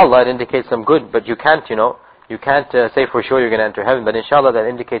 Inshallah, it indicates some good, but you can't, say for sure you're going to enter heaven, but inshallah that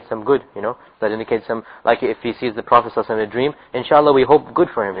indicates some good, that indicates some, like if he sees the Prophet ﷺ in a dream, inshallah we hope good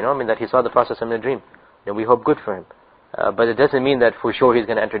for him, that he saw the Prophet ﷺ in a dream, we hope good for him. But it doesn't mean that for sure he's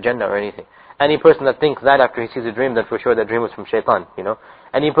going to enter Jannah or anything. Any person that thinks that after he sees a dream, that for sure that dream was from shaitan,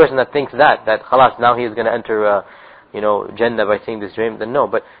 Any person that thinks that khalas, now he is going to enter Jannah by seeing this dream, then no.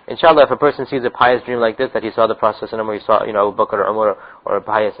 But inshallah, if a person sees a pious dream like this, that he saw the Prophet ﷺ, or he saw, Abu Bakr or Umar, or a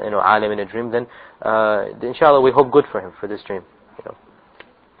pious, alim in a dream, then inshallah we hope good for him for this dream,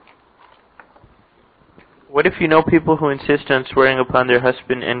 What if you know people who insist on swearing upon their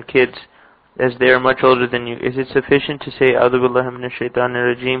husband and kids as they are much older than you? Is it sufficient to say A'udhu billahi minash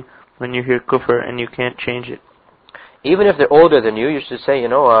shaitanir rajim when you hear kufr and you can't change it? Even if they're older than you, you should say,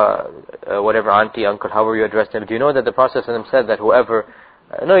 whatever, auntie, uncle, however you address them. Do you know that the Prophet said that whoever,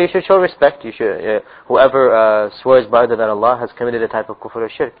 you should show respect. You should, whoever swears by other than Allah has committed a type of kufr or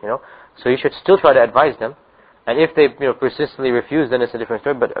shirk, So you should still try to advise them. And if they, persistently refuse, then it's a different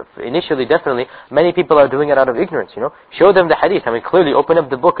story. But initially, definitely, many people are doing it out of ignorance, Show them the hadith. Clearly, open up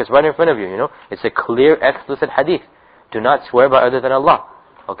the book. It's right in front of you, It's a clear, explicit hadith. Do not swear by other than Allah.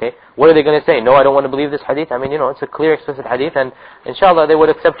 Okay, what are they going to say? No, I don't want to believe this hadith. It's a clear, explicit hadith, and inshallah they would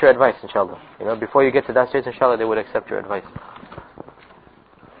accept your advice, inshallah. Before you get to that stage, inshallah they would accept your advice.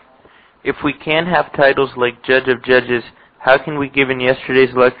 If we can have titles like Judge of Judges, how can we give in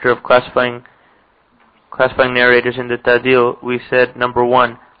yesterday's lecture of classifying narrators in the Ta'dil? We said, number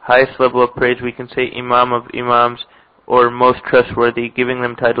one, highest level of praise, we can say Imam of Imams, or most trustworthy, giving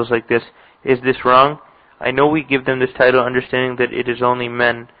them titles like this. Is this wrong? I know we give them this title understanding that it is only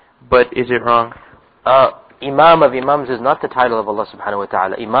men, but is it wrong? Imam of Imams is not the title of Allah subhanahu wa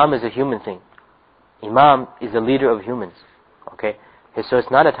ta'ala. Imam is a human thing. Imam is the leader of humans. Okay? So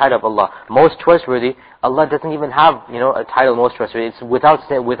it's not a title of Allah. Most trustworthy, Allah doesn't even have, a title most trustworthy. It's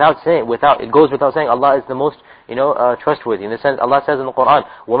it goes without saying Allah is the most, trustworthy. In the sense, Allah says in the Quran,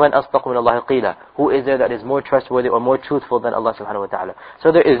 وَمَنْ أَصْدَقُ مِنَ اللَّهِ قِيلًا. Who is there that is more trustworthy or more truthful than Allah subhanahu wa ta'ala?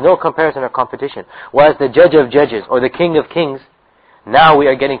 So there is no comparison or competition. Whereas the Judge of Judges or the King of Kings, now we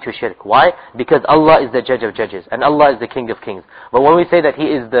are getting to shirk. Why? Because Allah is the Judge of Judges and Allah is the King of Kings. But when we say that He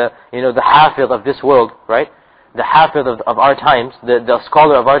is the, the Hafiz of this world, right? The Hafiz of our times, the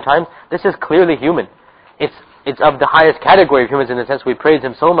scholar of our times, this is clearly human. It's of the highest category of humans in the sense we praise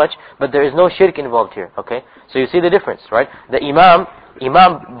him so much, but there is no shirk involved here, okay? So you see the difference, right? The Imam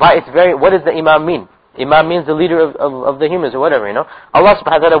by its very, what does the Imam mean? Imam means the leader of the humans or whatever, Allah subhanahu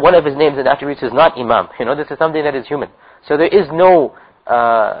wa ta'ala, one of His names and attributes is not Imam, this is something that is human. So there is no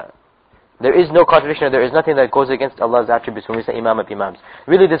contradiction, or there is nothing that goes against Allah's attributes when we say Imam of Imams.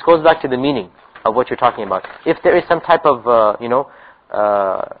 Really this goes back to the meaning of what you're talking about. If there is some type of,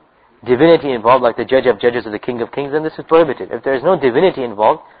 divinity involved, like the Judge of Judges or the King of Kings, then this is prohibited. If there is no divinity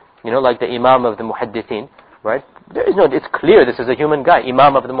involved, like the Imam of the Muhaddithin, right? It's clear this is a human guy,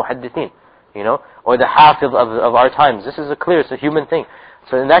 Imam of the Muhaddithin, or the Hafiz of our times. This is it's a human thing.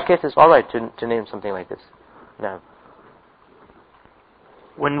 So in that case, it's alright to name something like this. Now,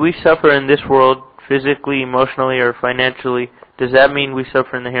 when we suffer in this world, physically, emotionally, or financially, does that mean we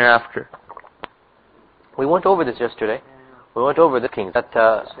suffer in the hereafter? We went over this yesterday. We went over the kings.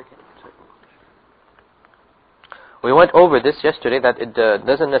 We went over this yesterday, that it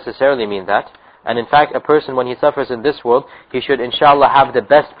doesn't necessarily mean that. And in fact, a person, when he suffers in this world, he should inshallah have the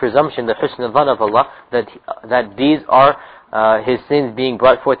best presumption, the husn al-dhan of Allah, that these are his sins being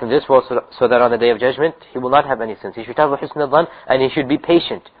brought forth in this world, so that on the Day of Judgment, he will not have any sins. He should have a husn al-dhan, and he should be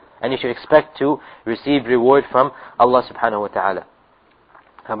patient. And he should expect to receive reward from Allah subhanahu wa ta'ala.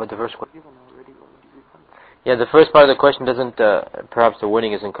 How about the first question? Yeah, the first part of the question doesn't, perhaps the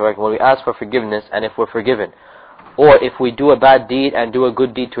wording isn't correct. When we ask for forgiveness, and if we're forgiven, or if we do a bad deed and do a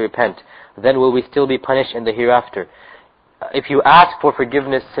good deed to repent, then will we still be punished in the hereafter? If you ask for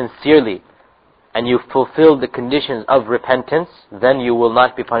forgiveness sincerely, and you fulfill the conditions of repentance, then you will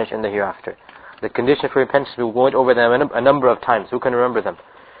not be punished in the hereafter. The condition for repentance, we went over them a number of times. Who can remember them?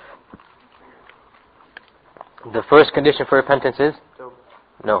 The first condition for repentance is?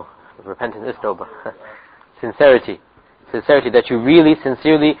 No, repentance is tawbah. Sincerity. Sincerity, that you really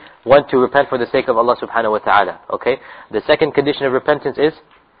sincerely want to repent for the sake of Allah subhanahu wa ta'ala. Okay? The second condition of repentance is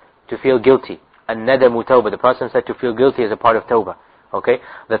to feel guilty. An-nadamu tawbah. The Prophet said to feel guilty is a part of tawbah. Okay?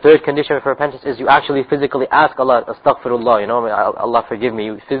 The third condition for repentance is you actually physically ask Allah, astaghfirullah, Allah forgive me.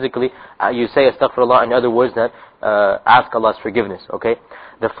 You physically, you say astaghfirullah, in other words, that ask Allah's forgiveness. Okay?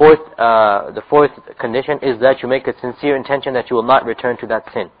 The fourth condition is that you make a sincere intention that you will not return to that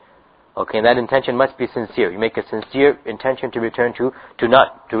sin. Okay, and that intention must be sincere. You make a sincere intention to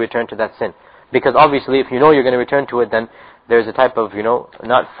not return to that sin. Because obviously, if you know you're going to return to it, then there's a type of,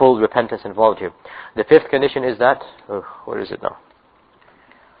 not full repentance involved here. The fifth condition is that, where is it now?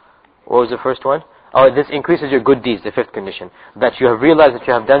 What was the first one? Oh, this increases your good deeds, the fifth condition. That you have realized that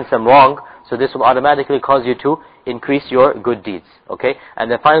you have done some wrong, so this will automatically cause you to increase your good deeds. Okay? And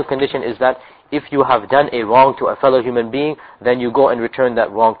the final condition is that if you have done a wrong to a fellow human being, then you go and return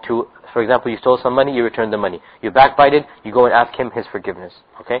that wrong to, for example, you stole some money, you return the money. You backbited, you go and ask him his forgiveness.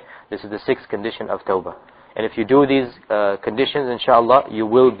 Okay? This is the sixth condition of tawbah. And if you do these conditions, inshaAllah, you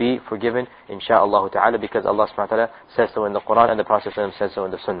will be forgiven, inshaAllah ta'ala, because Allah subhanahu wa ta'ala says so in the Quran and the Prophet says so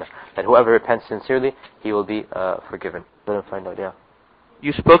in the Sunnah. That whoever repents sincerely, he will be forgiven. Let him find out, yeah.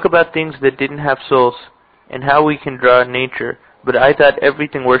 You spoke about things that didn't have souls, and how we can draw nature. But I thought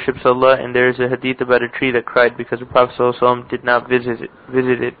everything worships Allah, and there is a hadith about a tree that cried because the Prophet ﷺ did not visit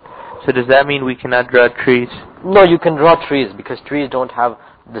it. So does that mean we cannot draw trees? No, you can draw trees, because trees don't have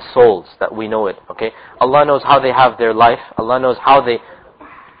the souls that we know it, okay? Allah knows how they have their life. Allah knows how they...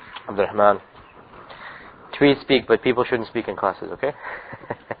 Abdurrahman. Trees speak, but people shouldn't speak in classes, okay?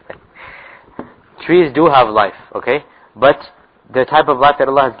 Trees do have life, okay? But the type of life that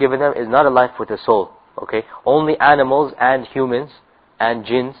Allah has given them is not a life with a soul, okay? Only animals and humans and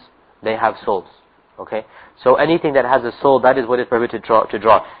jinns, they have souls, okay? So anything that has a soul, that is what is permitted to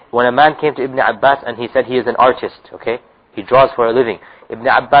draw. When a man came to Ibn Abbas and he said he is an artist, okay? He draws for a living. Ibn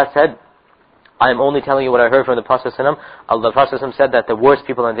Abbas said, I am only telling you what I heard from the Prophet ﷺ. The Prophet ﷺ said that the worst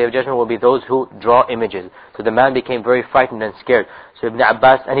people on the Day of Judgment will be those who draw images. So the man became very frightened and scared. So Ibn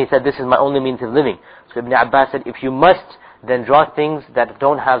Abbas, and he said, this is my only means of living. So Ibn Abbas said, if you must, then draw things that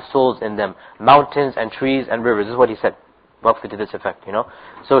don't have souls in them. Mountains and trees and rivers. This is what he said. Roughly to this effect,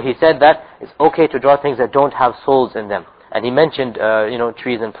 So he said that it's okay to draw things that don't have souls in them. And he mentioned,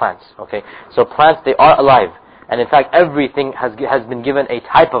 trees and plants, okay? So plants, they are alive. And in fact, everything has been given a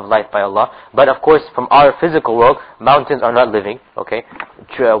type of life by Allah. But of course, from our physical world, mountains are not living, okay?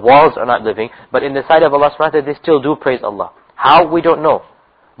 Walls are not living. But in the sight of Allah subhanahu wa ta'ala, they still do praise Allah. How? We don't know.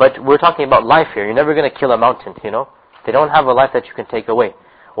 But we're talking about life here. You're never going to kill a mountain, They don't have a life that you can take away.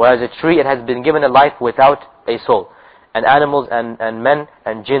 Whereas a tree, it has been given a life without a soul. And animals and men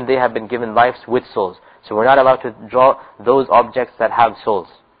and jinn, they have been given lives with souls. So we're not allowed to draw those objects that have souls.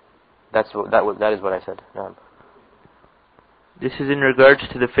 That is what I said. No. This is in regards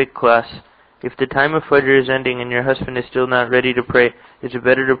to the fiqh class. If the time of Fajr is ending and your husband is still not ready to pray, is it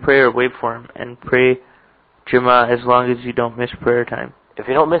better to pray or wait for him and pray Jama'ah as long as you don't miss prayer time? If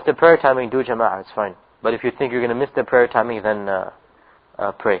you don't miss the prayer timing, do Jama'ah, it's fine. But if you think you're going to miss the prayer timing, then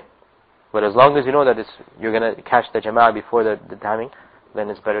pray. But as long as you know that you're going to catch the Jama'ah before the timing, then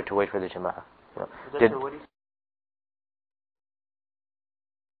it's better to wait for the Jama'ah.